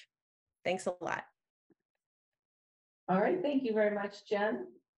webpage. Thanks a lot. All right, thank you very much, Jen.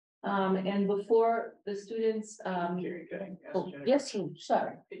 And before the students, yes,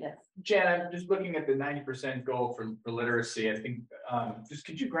 sorry, yes. Jen, I'm just looking at the 90% goal for literacy. I think just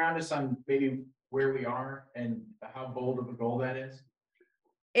could you ground us on maybe where we are and how bold of a goal that is?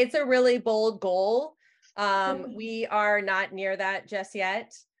 It's a really bold goal. We are not near that just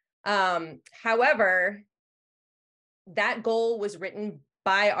yet. However, that goal was written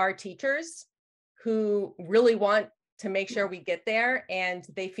by our teachers who really want to make sure we get there. And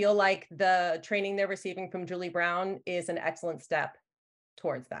they feel like the training they're receiving from Julie Brown is an excellent step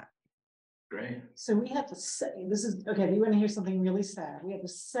towards that. Great. So we have this is, okay, you want to hear something really sad. We have the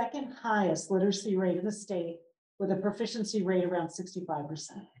second highest literacy rate in the state with a proficiency rate around 65%.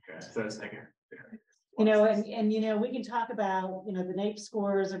 Okay, so that's like you know, and you know, we can talk about, you know, the NAEP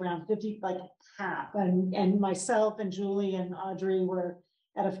scores around 50, like half, and myself and Julie and Audrey were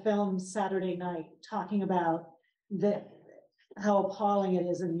at a film Saturday night talking about how appalling it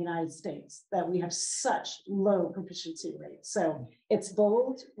is in the United States that we have such low proficiency rates. So it's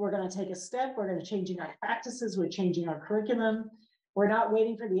bold. We're going to take a step. We're going to changing our practices. We're changing our curriculum. We're not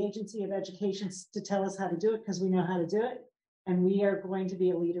waiting for the Agency of Education to tell us how to do it because we know how to do it. And we are going to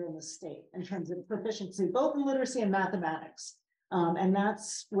be a leader in the state in terms of proficiency, both in literacy and mathematics. And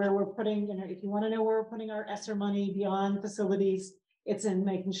that's where we're putting, you know, if you want to know where we're putting our ESSER money beyond facilities, it's in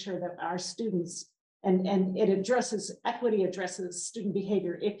making sure that our students, and it addresses, equity addresses student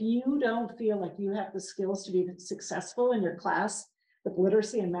behavior. If you don't feel like you have the skills to be successful in your class with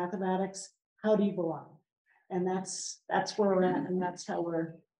literacy and mathematics, how do you belong? And that's where we're at, and that's how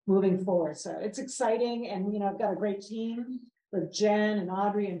we're moving forward. So it's exciting. And, you know, I've got a great team with Jen and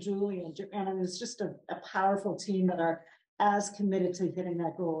Audrey and Julie and it's just a powerful team that are as committed to hitting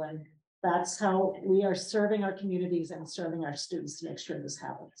that goal. And that's how we are serving our communities and serving our students to make sure this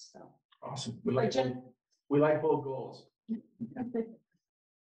happens. So awesome. We like bold goals.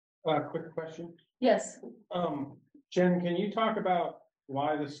 Quick question. Yes. Jen, can you talk about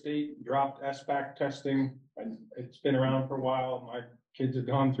why the state dropped SBAC testing? It's been around for a while. My kids have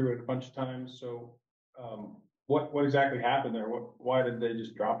gone through it a bunch of times. So what exactly happened there? Why did they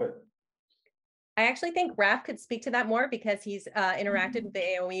just drop it? I actually think Raph could speak to that more because he's interacted with the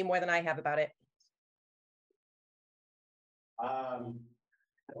AOE more than I have about it. I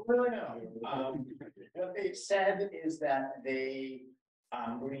don't really know. What they've said is that they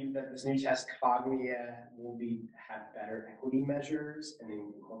believe that this new test, Cognia, will have better equity measures and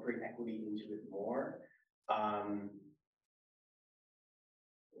incorporate equity into it more.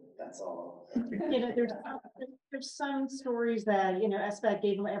 That's all. You know, there's some stories that, you know, SBAC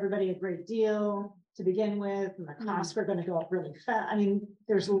gave everybody a great deal to begin with, and the costs were going to go up really fast. I mean,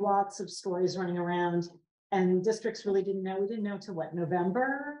 there's lots of stories running around, and districts really didn't know. We didn't know till what,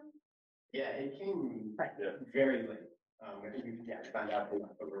 November? Yeah, it came very late. I think we found out in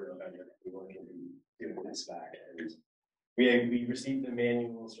October, November that we weren't going to be doing this back, and we received the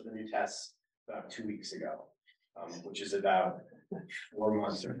manuals for the new tests about 2 weeks ago, which is about 4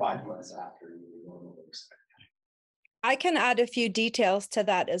 months or 5 months after we normally expect. I can add a few details to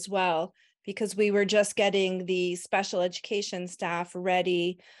that as well, because we were just getting the special education staff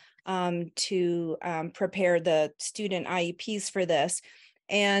ready to prepare the student IEPs for this.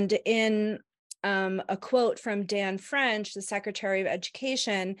 And in a quote from Dan French, the Secretary of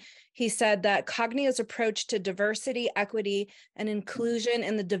Education, he said that Cognia's approach to diversity, equity, and inclusion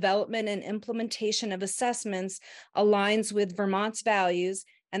in the development and implementation of assessments aligns with Vermont's values,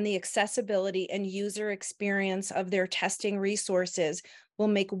 and the accessibility and user experience of their testing resources will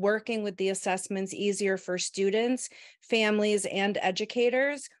make working with the assessments easier for students, families, and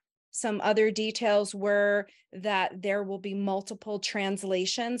educators, Some other details were that there will be multiple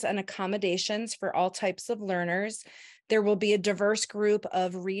translations and accommodations for all types of learners. There will be a diverse group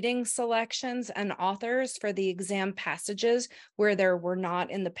of reading selections and authors for the exam passages where there were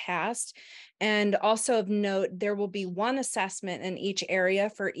not in the past. And also of note, there will be one assessment in each area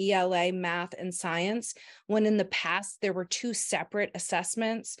for ELA, math, and science, when in the past there were 2 separate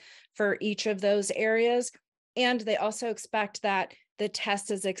assessments for each of those areas. And they also expect that the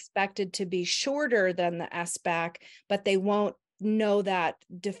test is expected to be shorter than the SBAC, but they won't know that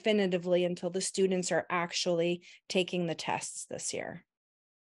definitively until the students are actually taking the tests this year.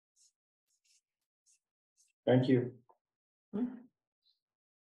 Thank you. All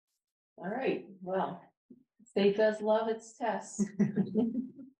right, well, state does love its tests.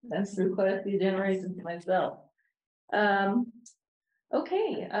 That's through quite a few generations myself.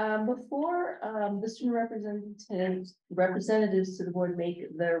 Okay, before the student representatives to the board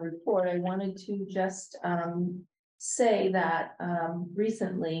make their report, I wanted to just say that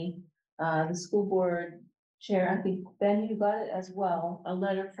recently the school board chair, I think Ben, you got it as well, a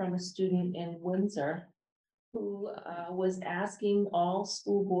letter from a student in Windsor who was asking all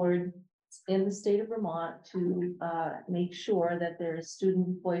school boards in the state of Vermont to make sure that there is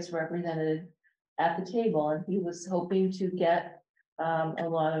student voice represented at the table. And he was hoping to get a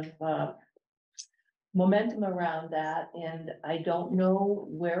lot of momentum around that. And I don't know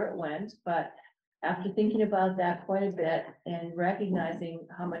where it went, but after thinking about that quite a bit and recognizing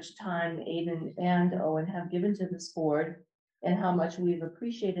how much time Aiden and Owen have given to this board and how much we've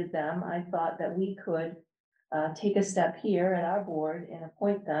appreciated them, I thought that we could take a step here at our board and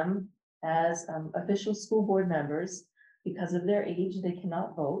appoint them as official school board members. Because of their age, they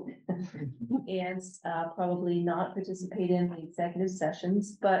cannot vote and probably not participate in the executive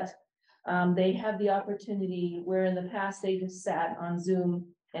sessions, but they have the opportunity where in the past they just sat on Zoom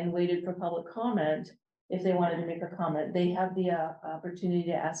and waited for public comment. If they wanted to make a comment, they have the opportunity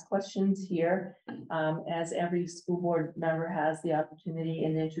to ask questions here, as every school board member has the opportunity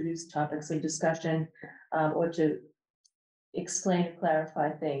and introduce topics of discussion or to explain and clarify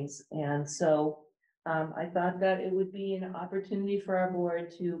things. And so I thought that it would be an opportunity for our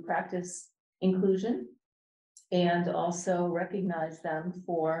board to practice inclusion and also recognize them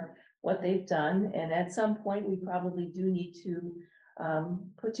for what they've done. And at some point, we probably do need to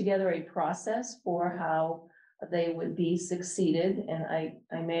put together a process for how they would be succeeded. And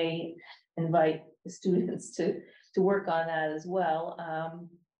I may invite the students to work on that as well.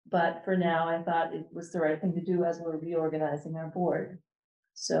 But for now, I thought it was the right thing to do as we're reorganizing our board.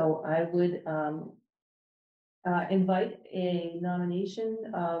 So I would invite a nomination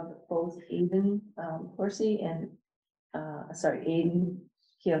of both Aiden Corsi and Aiden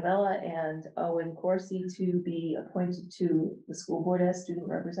Chiavella and Owen Corsi to be appointed to the school board as student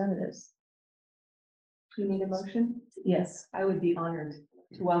representatives. Do you need a motion? Yes. I would be honored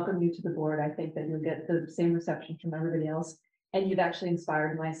to welcome you to the board. I think that you'll get the same reception from everybody else. And you've actually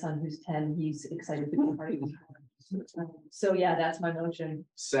inspired my son, who's 10. He's excited to be part of it. So yeah, that's my motion.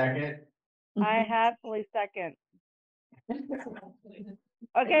 Second. I happily second.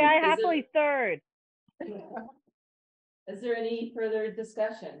 Okay, I happily third. Is there any further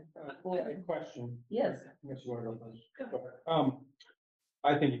discussion? Question. Yes. Unless you want to go first.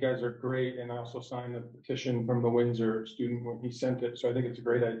 I think you guys are great, and I also signed the petition from the Windsor student when he sent it, so I think it's a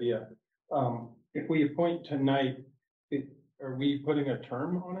great idea. If we appoint tonight, are we putting a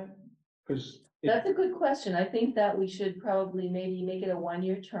term on it? Because that's a good question. I think that we should probably maybe make it a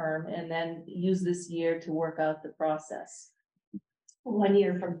 1-year term and then use this year to work out the process. 1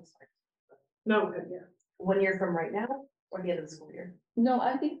 year from, no, yeah, 1 year from right now or the end of the school year? No,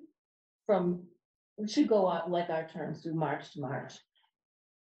 I think we should go on like our terms do March to March.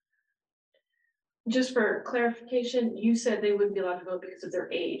 Just for clarification, you said they wouldn't be allowed to vote because of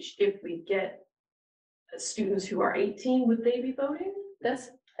their age. If we get students who are 18, would they be voting?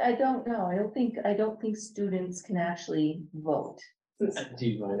 I don't know. I don't think students can actually vote. Do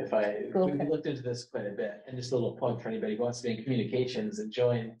you mind if we looked into this quite a bit, and just a little plug for anybody who wants to be in communications and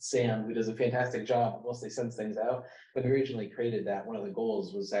join Sam, who does a fantastic job, mostly sends things out. When we originally created that, one of the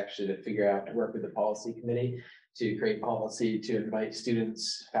goals was actually to figure out, to work with the policy committee to create policy to invite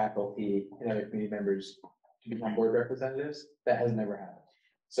students, faculty, and other community members to become board representatives. That has never happened.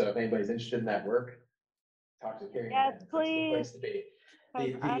 So if anybody's interested in that work, talk to Carrie. Yes, That's please. the place to be.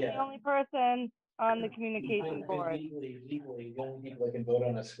 I'm the only person on the communication board. Legally, the only people that can vote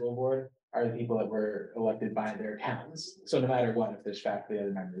on a school board are the people that were elected by their towns. So no matter what, if there's faculty or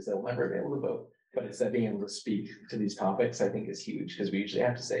other members, they'll never be able to vote. But it's that being able to speak to these topics, I think, is huge, because we usually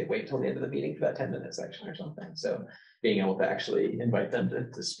have to say, wait till the end of the meeting for that 10-minute section or something. So being able to actually invite them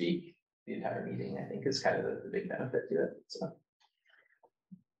to speak the entire meeting, I think, is kind of the big benefit to it. So.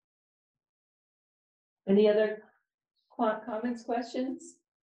 Any other comments, questions?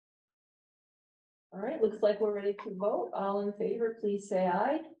 All right, looks like we're ready to vote. All in favor, please say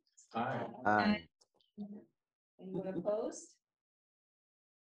aye. Aye. Anyone opposed?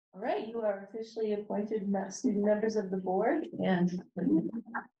 All right, you are officially appointed student members of the board, and glad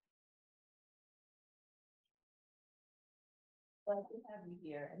to have you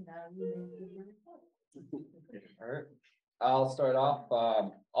here, and now you may give your report. All right, I'll start off.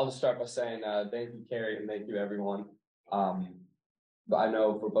 I'll just start by saying thank you, Carrie, and thank you, everyone. But I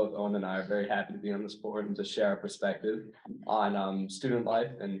know for both Owen and I are very happy to be on this board and to share our perspective on student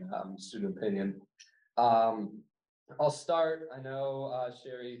life and student opinion. I'll start. I know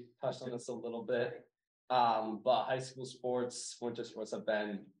Sherry touched on this a little bit, but high school sports, winter sports have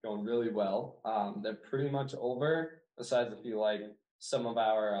been going really well. They're pretty much over, besides I feel like some of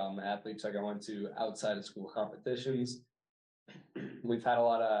our athletes are going to outside of school competitions. We've had a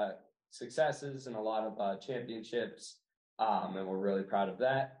lot of successes and a lot of championships, and we're really proud of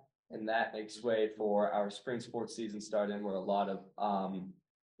that. And that makes way for our spring sports season starting, where a lot of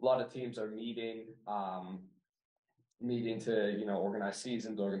teams are meeting to organize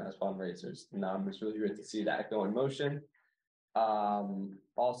seasons, organize fundraisers. And it's really great to see that go in motion.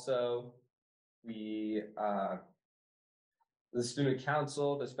 Also, the student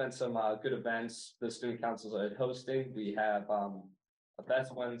council, there's been some good events the student councils are hosting. We have a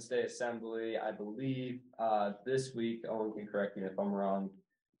Best Wednesday assembly, I believe, this week. Owen can correct me if I'm wrong.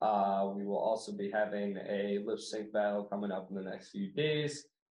 We will also be having a lip sync battle coming up in the next few days.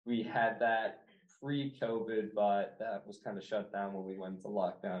 We had that pre-COVID, but that was kind of shut down when we went into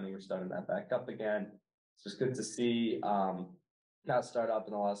lockdown, and we're starting that back up again. It's just good to see that start up,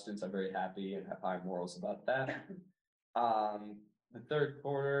 and a lot of students are very happy and have high morals about that. The third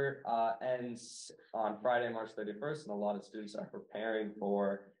quarter ends on Friday, March 31st, and a lot of students are preparing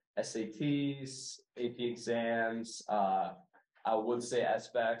for SATs, AP exams. I would say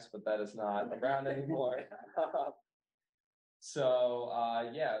SBACs, but that is not around anymore. So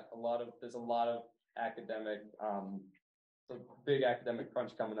yeah, there's a lot of academic, big academic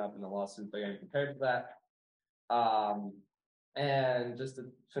crunch coming up, and a lot of students are getting prepared for that. And just to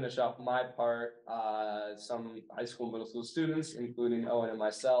finish off my part, some high school, middle school students, including Owen and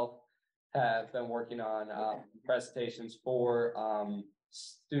myself, have been working on presentations for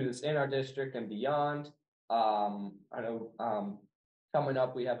students in our district and beyond. I know coming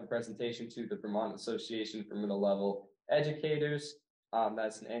up, we have a presentation to the Vermont Association for Middle Level Educators.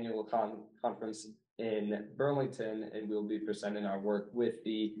 That's an annual conference in Burlington, and we'll be presenting our work with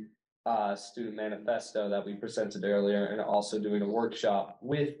the student manifesto that we presented earlier, and also doing a workshop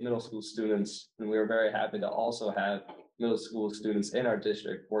with middle school students. And we were very happy to also have middle school students in our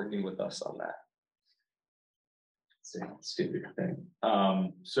district working with us on that. Stupid thing.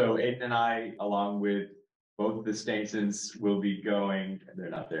 So Aiden and I, along with both the Stanksons, will be going, they're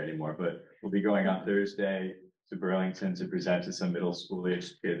not there anymore, but we'll be going on Thursday to Burlington to present to some middle school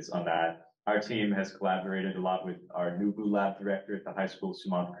age kids on that. Our team has collaborated a lot with our Nubu Lab director at the high school,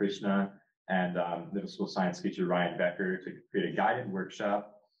 Sumant Krishna, and middle school science teacher Ryan Becker to create a guided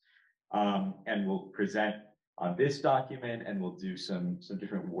workshop. And we'll present on this document, and we'll do some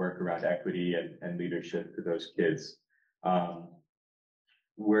different work around equity and leadership for those kids.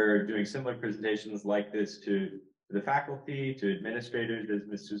 We're doing similar presentations like this to the faculty, to administrators, as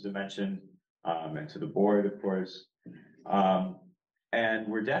Ms. Souza mentioned, and to the board, of course. And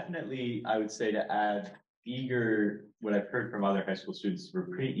we're definitely, I would say, to add what I've heard from other high school students, we're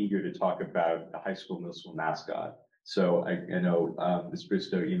pretty eager to talk about the high school, middle school mascot. So I know Ms.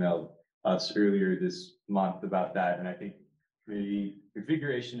 Bristow emailed us earlier this month about that, and I think the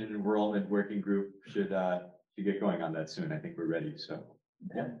configuration and enrollment working group should get going on that soon. I think we're ready, so.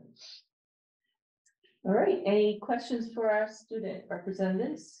 Yeah. All right, any questions for our student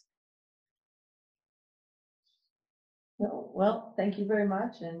representatives? No, well, thank you very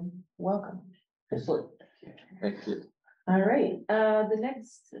much and welcome. Thank you. All right, the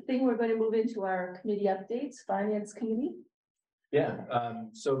next thing, we're going to move into our committee updates, Finance Committee. Yeah,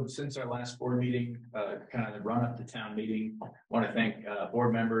 so since our last board meeting, kind of the run up to town meeting, I want to thank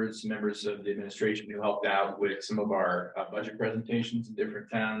board members, members of the administration who helped out with some of our budget presentations in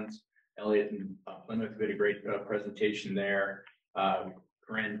different towns. Elliot and Plymouth did a great presentation there.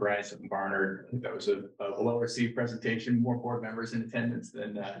 Corinne, Bryce, and Barnard. I think that was a well received presentation, more board members in attendance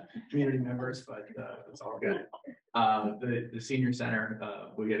than community members, but it's all good. The senior center,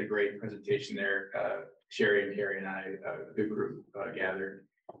 we had a great presentation there. Sherry and Carrie and I, a good group gathered.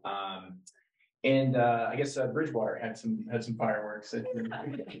 And I guess Bridgewater had some fireworks.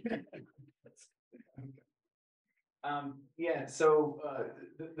 Yeah, so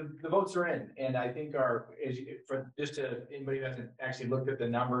the votes are in, and I think anybody who hasn't actually looked at the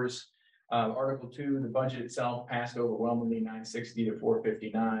numbers, Article 2, the budget itself passed overwhelmingly 960 to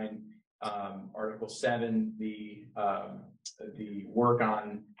 459. Article 7, the work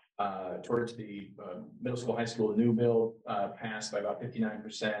on towards the middle school, high school new build passed by about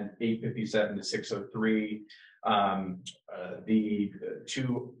 59%, 857 to 603. The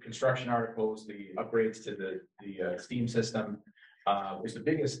two construction articles, the upgrades to the steam system, was the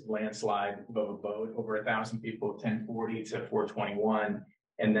biggest landslide of a vote, over 1,000 people, 1040 to 421,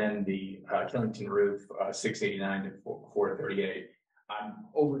 and then the Killington roof, 689 to 438. I'm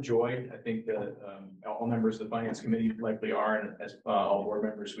overjoyed. I think that all members of the Finance Committee likely are, and as all board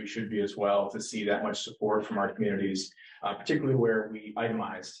members, we should be as well, to see that much support from our communities, particularly where we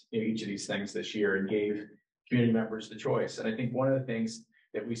itemized each of these things this year and gave community members the choice. And I think one of the things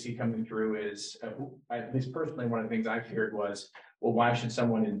that we see coming through is, at least personally, one of the things I feared was, well, why should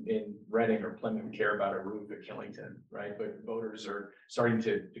someone in Reading or Plymouth care about a roof at Killington, right? But voters are starting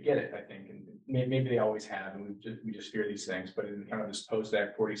to get it, I think, and maybe they always have, and we just fear these things. But in kind of this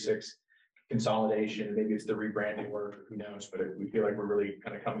post-Act 46 consolidation, maybe it's the rebranding work, who knows? But we feel like we're really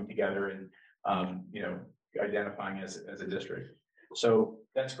kind of coming together and identifying as a district. So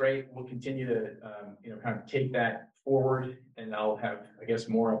that's great. We'll continue to kind of take that forward, and I'll have, I guess,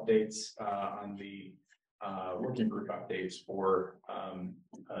 more updates on the working group updates for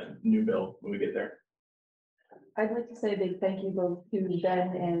new build when we get there. I'd like to say a big thank you both to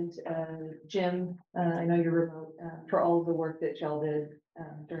Ben and Jim. I know you're remote, for all of the work that y'all did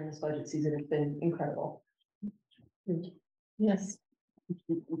during this budget season. It's been incredible. Yes.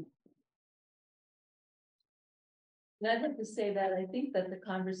 And I'd like to say that I think that the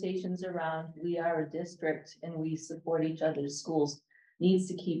conversations around we are a district and we support each other's schools needs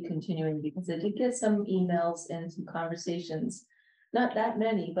to keep continuing, because I did get some emails and some conversations, not that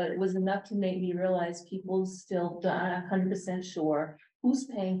many, but it was enough to make me realize people still not 100% sure who's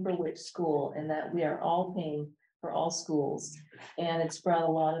paying for which school, and that we are all paying for all schools. And it's brought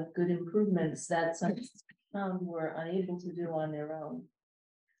a lot of good improvements that some were unable to do on their own.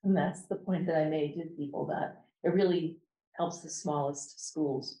 And that's the point that I made to people, that it really helps the smallest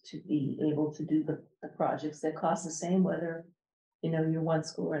schools to be able to do the projects that cost the same, whether you're one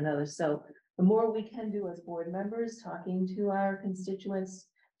school or another. So the more we can do as board members, talking to our constituents,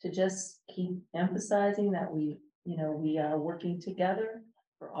 to just keep emphasizing that we are working together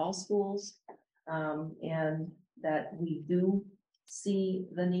for all schools, and that we do see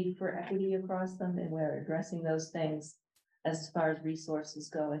the need for equity across them, and we're addressing those things. As far as resources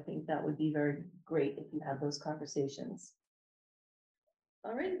go, I think that would be very great if you have those conversations.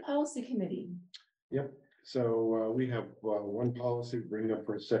 All right, policy committee. Yep. So we have one policy to bring up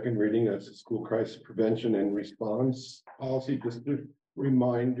for a second reading. That's the school crisis prevention and response policy. Just a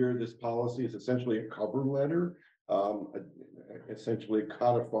reminder, this policy is essentially a cover letter, essentially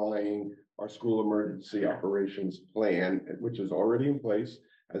codifying our school emergency operations plan, which is already in place,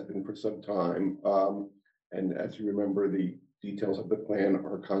 has been for some time. And as you remember, the details of the plan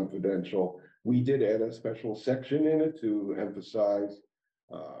are confidential. We did add a special section in it to emphasize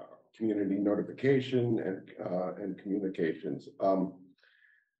community notification and communications.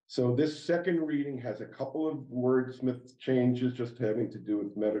 So this second reading has a couple of wordsmith changes, just having to do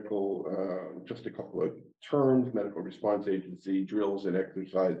with medical, just a couple of terms, medical response agency, drills and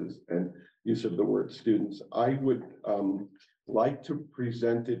exercises, and use of the word students. I would like to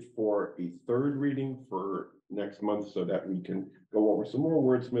present it for a third reading for next month, so that we can go over some more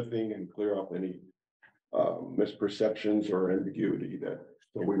wordsmithing and clear up any misperceptions or ambiguity.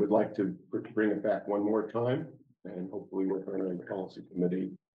 So we would like to bring it back one more time, and hopefully work on our policy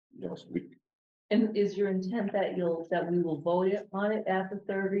committee next week. And is your intent that we will vote on it at the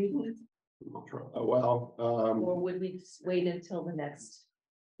third reading? Or would we wait until the next?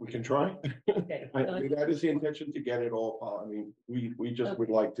 We can try. Okay. That is the intention, to get it all. I mean, we just would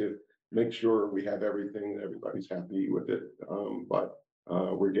like to make sure we have everything, everybody's happy with it. But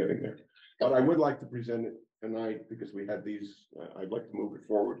we're getting there. But I would like to present it tonight, because we had these, I'd like to move it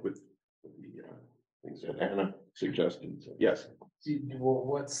forward with the things that Hannah suggested. So, yes.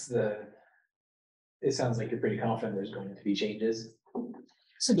 Well, it sounds like you're pretty confident there's going to be changes.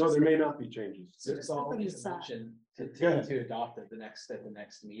 So no, there may not be changes. So it's all an assumption. to adopt at the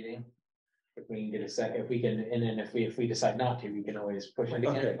next meeting. If we can get a second, if we can, and then if we decide not to, we can always push it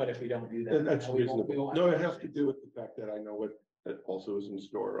again, Okay. but if we don't do that. That's we won't- we reasonable. won't No, have it to has to do with the fact that I know what that also is in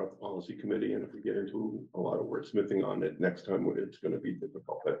store at the policy committee, and if we get into a lot of wordsmithing on it next time, it's gonna be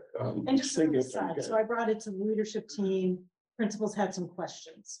difficult, but. And just an thinking of aside, time, so I brought it to the leadership team. Principals had some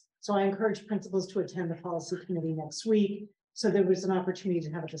questions. So I encourage principals to attend the policy committee next week. So there was an opportunity to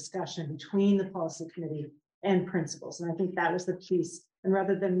have a discussion between the policy committee and principals. And I think that was the piece. And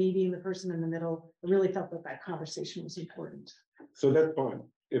rather than me being the person in the middle, I really felt that that conversation was important. So that's fine.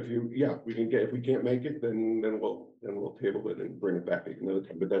 If you, yeah, we can get, if we can't make it, then we'll table it and bring it back another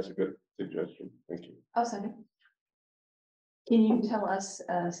time, but that's a good suggestion. Thank you. I'll second. Can you tell us,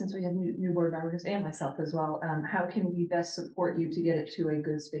 since we have new board members and myself as well, how can we best support you to get it to a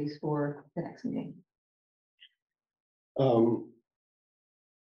good space for the next meeting? Because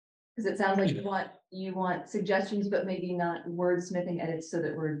it sounds like you want suggestions, but maybe not wordsmithing edits so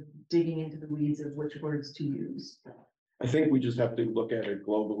that we're digging into the weeds of which words to use. I think we just have to look at it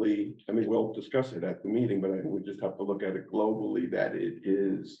globally. I mean, we'll discuss it at the meeting, but I think we just have to look at it globally, that it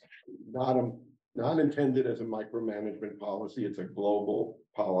is not intended as a micromanagement policy. It's a global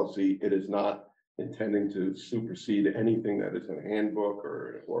policy. It is not intending to supersede anything that is in a handbook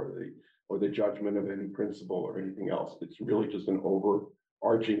or the judgment of any principal or anything else. It's really just an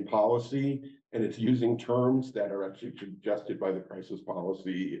overarching policy, and it's using terms that are actually suggested by the crisis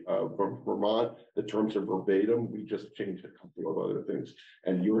policy of Vermont. The terms are verbatim. We just changed a couple of other things,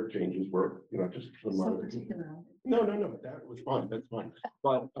 and your changes were, just. So particular. No, that was fine. That's fine.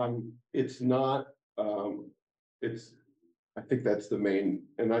 But it's not. I think that's the main,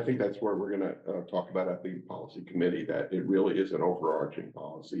 and I think that's where we're gonna talk about at the policy committee, that it really is an overarching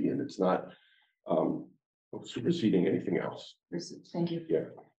policy, and it's not superseding anything else. Thank you. Yeah.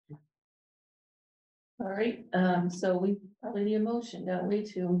 All right, so we probably need a motion, don't we,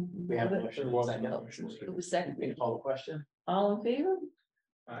 to? We have a motion. It was second. We can call the question. All in favor?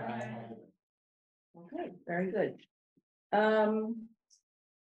 Aye. Okay, very good.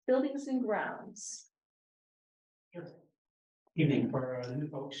 Buildings and grounds. Evening. For new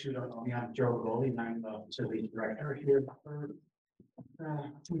folks who don't know me, I'm Joe Goldie, and I'm the facilities director here for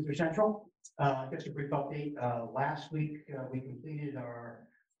Windsor Central. Just a brief update. Last week, we completed our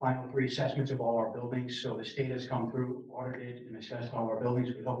final 3 assessments of all our buildings. So the state has come through, audited and assessed all our buildings.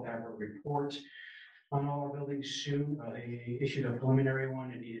 We hope to have a report on all our buildings soon. They issued a preliminary one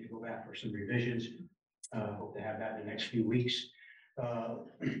and needed to go back for some revisions. Hope to have that in the next few weeks.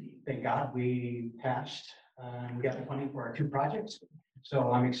 Thank God we passed. We got the funding for our 2 projects.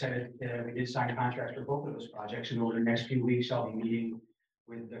 So I'm excited. We did sign contracts for both of those projects. And over the next few weeks, I'll be meeting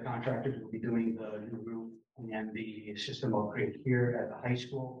with the contractors. We'll be doing the new roof and the system upgrade here at the high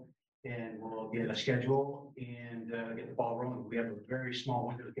school. And we'll get a schedule and get the ball rolling. We have a very small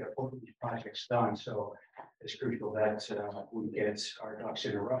window to get both of these projects done. So it's crucial that we get our ducks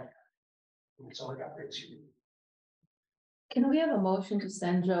in a row. That's all I got for this evening. Can we have a motion to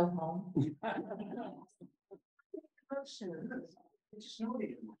send Joe home?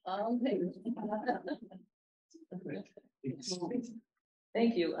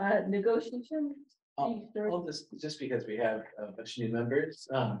 Thank you. Negotiation? Well, just because we have a bunch of new members,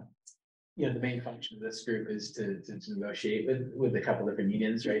 the main function of this group is to negotiate with a couple different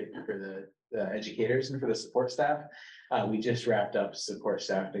unions, right? For the educators and for the support staff. We just wrapped up support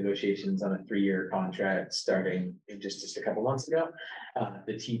staff negotiations on a 3-year contract starting just a couple months ago.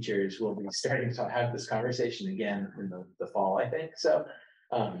 The teachers will be starting to have this conversation again in the fall, I think. So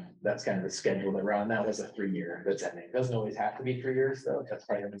that's kind of the schedule that we're on. That was a 3-year that's ending. It doesn't always have to be 3 years, though. That's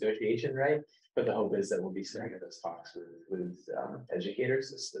part of the negotiation, right? But the hope is that we'll be starting those talks with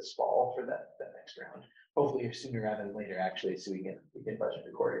educators this fall for that next round. Hopefully sooner rather than later, actually, so we can budget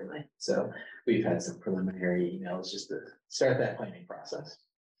accordingly. So we've had some preliminary emails just to start that planning process.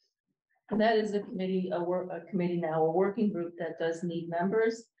 And that is a committee, a working group that does need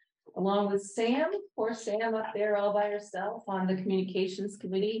members, along with Sam. Poor Sam up there all by herself on the communications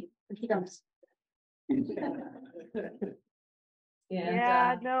committee. He comes.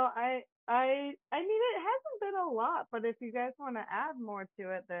 Yeah, no, I mean, it hasn't been a lot, but if you guys want to add more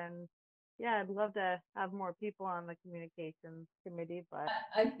to it, then yeah, I'd love to have more people on the communications committee, but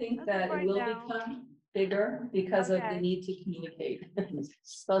I think that it will become bigger because of the need to communicate.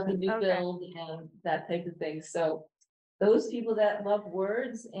 So the new build and that type of thing. So those people that love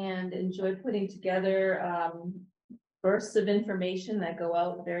words and enjoy putting together bursts of information that go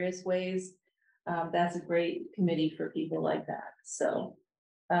out various ways, that's a great committee for people like that. So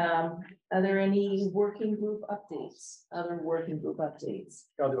Are there any working group updates, other working group updates?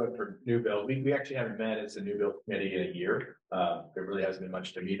 I'll do it for new build. We actually haven't met as a new build committee in a year. There really hasn't been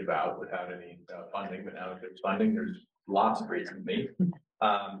much to meet about without any funding, but now that there's funding, there's lots of reasons to meet.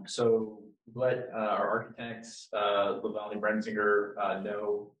 So let our architects, LaValle Brenzinger,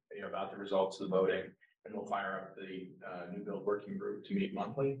 know, about the results of the voting, and we'll fire up the new build working group to meet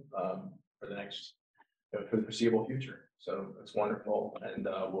monthly for the next, for the foreseeable future. So that's wonderful, and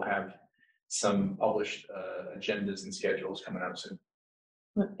we'll have some published agendas and schedules coming out soon.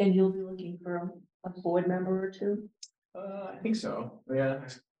 And you'll be looking for a board member or two? I think so. Yeah,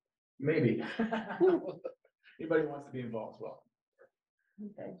 maybe. Anybody who wants to be involved as well.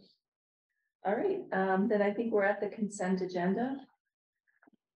 Okay. All right, then I think we're at the consent agenda.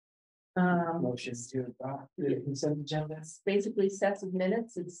 Motions to adopt the consent agenda. Basically sets of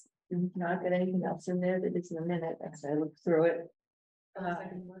minutes. It's not got anything else in there that isn't a minute as I look through it.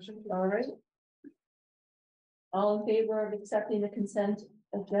 All right. All in favor of accepting the consent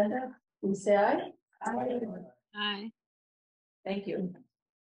agenda, please say aye. Aye. Aye. Thank you.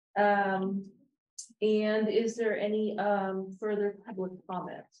 And is there any further public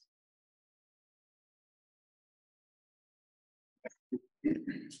comment?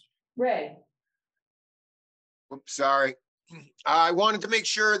 Ray. Oops, sorry. I wanted to make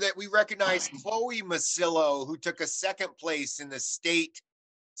sure that we recognize Chloe Masillo, who took a second place in the state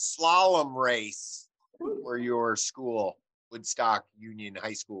slalom race for your school, Woodstock Union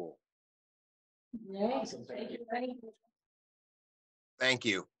High School. Yes, thank you. Thank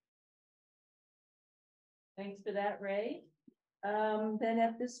you. Thanks for that, Ray. Then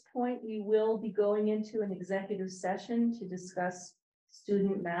at this point, we will be going into an executive session to discuss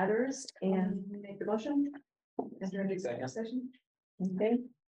student matters and make the motion. Enter an executive session. Okay.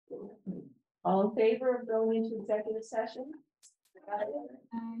 All in favor of going into executive session?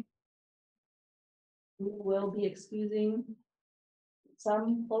 We will be excusing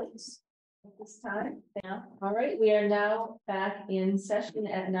some folks at this time. Now, all right, we are now back in session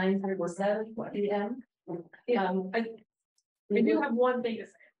at 9:37 p.m. I do have one thing to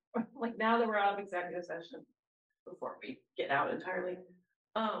say, like now that we're out of executive session, before we get out entirely.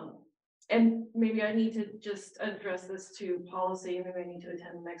 And maybe I need to just address this to policy, maybe I need to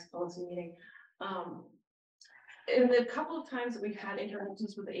attend the next policy meeting. In the couple of times that we've had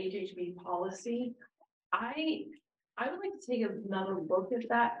interactions with the HHB policy, I would like to take another look at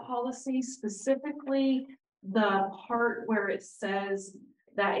that policy, specifically the part where it says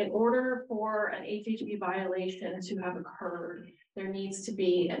that in order for an HHB violation to have occurred, there needs to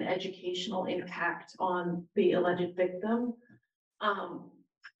be an educational impact on the alleged victim.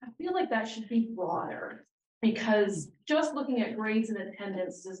 I feel like that should be broader, because just looking at grades and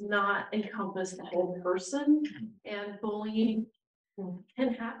attendance does not encompass the whole person, and bullying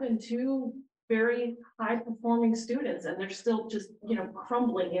can happen to very high performing students, and they're still just,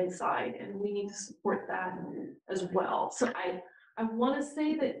 crumbling inside, and we need to support that as well. So I want to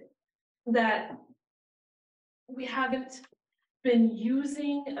say that we haven't been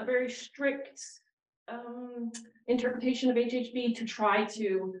using a very strict interpretation of HHB to try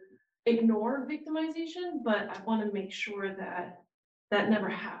to ignore victimization, but I want to make sure that that never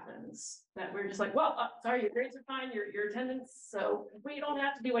happens, that we're just like, well, sorry, your grades are fine, your attendance, so we don't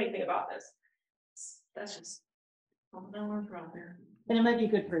have to do anything about this. That's just no one out there. And it might be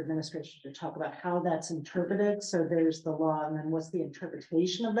good for administration to talk about how that's interpreted. So there's the law, and then what's the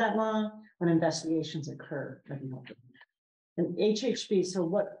interpretation of that law when investigations occur. And HHB, so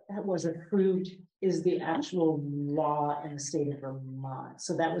what was approved is the actual law in the state of Vermont.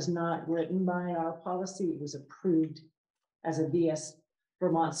 So that was not written by our policy. It was approved as a VS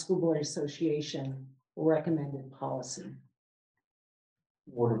Vermont School Board Association recommended policy.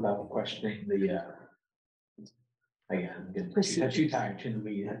 What about questioning the again, I'm getting too tired to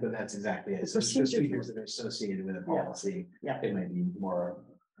read, but that's exactly it. So procedures that are associated with a policy. Yeah. It might be more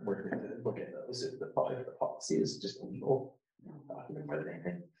worth it to look at those if the policy is just a legal document more than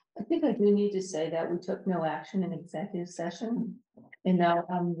anything. I think I do need to say that we took no action in executive session. And now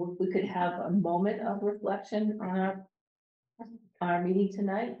we could have a moment of reflection on our meeting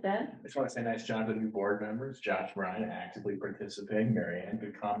tonight, Ben. I just want to say nice job to new board members, Josh, Brian, actively participating, Mary Ann,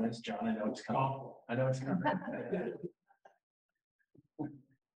 good comments. John, I know it's coming. I know it's coming.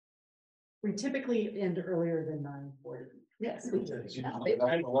 We typically end earlier than 9:40. Yes, we do.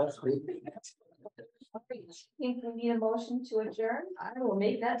 Think we need a motion to adjourn? I will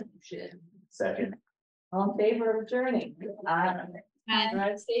make that motion. Second. All in favor of adjourning?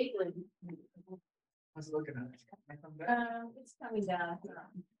 Drive safely. I was looking at it. It's coming down.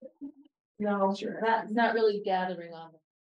 No, sure. Not really gathering on.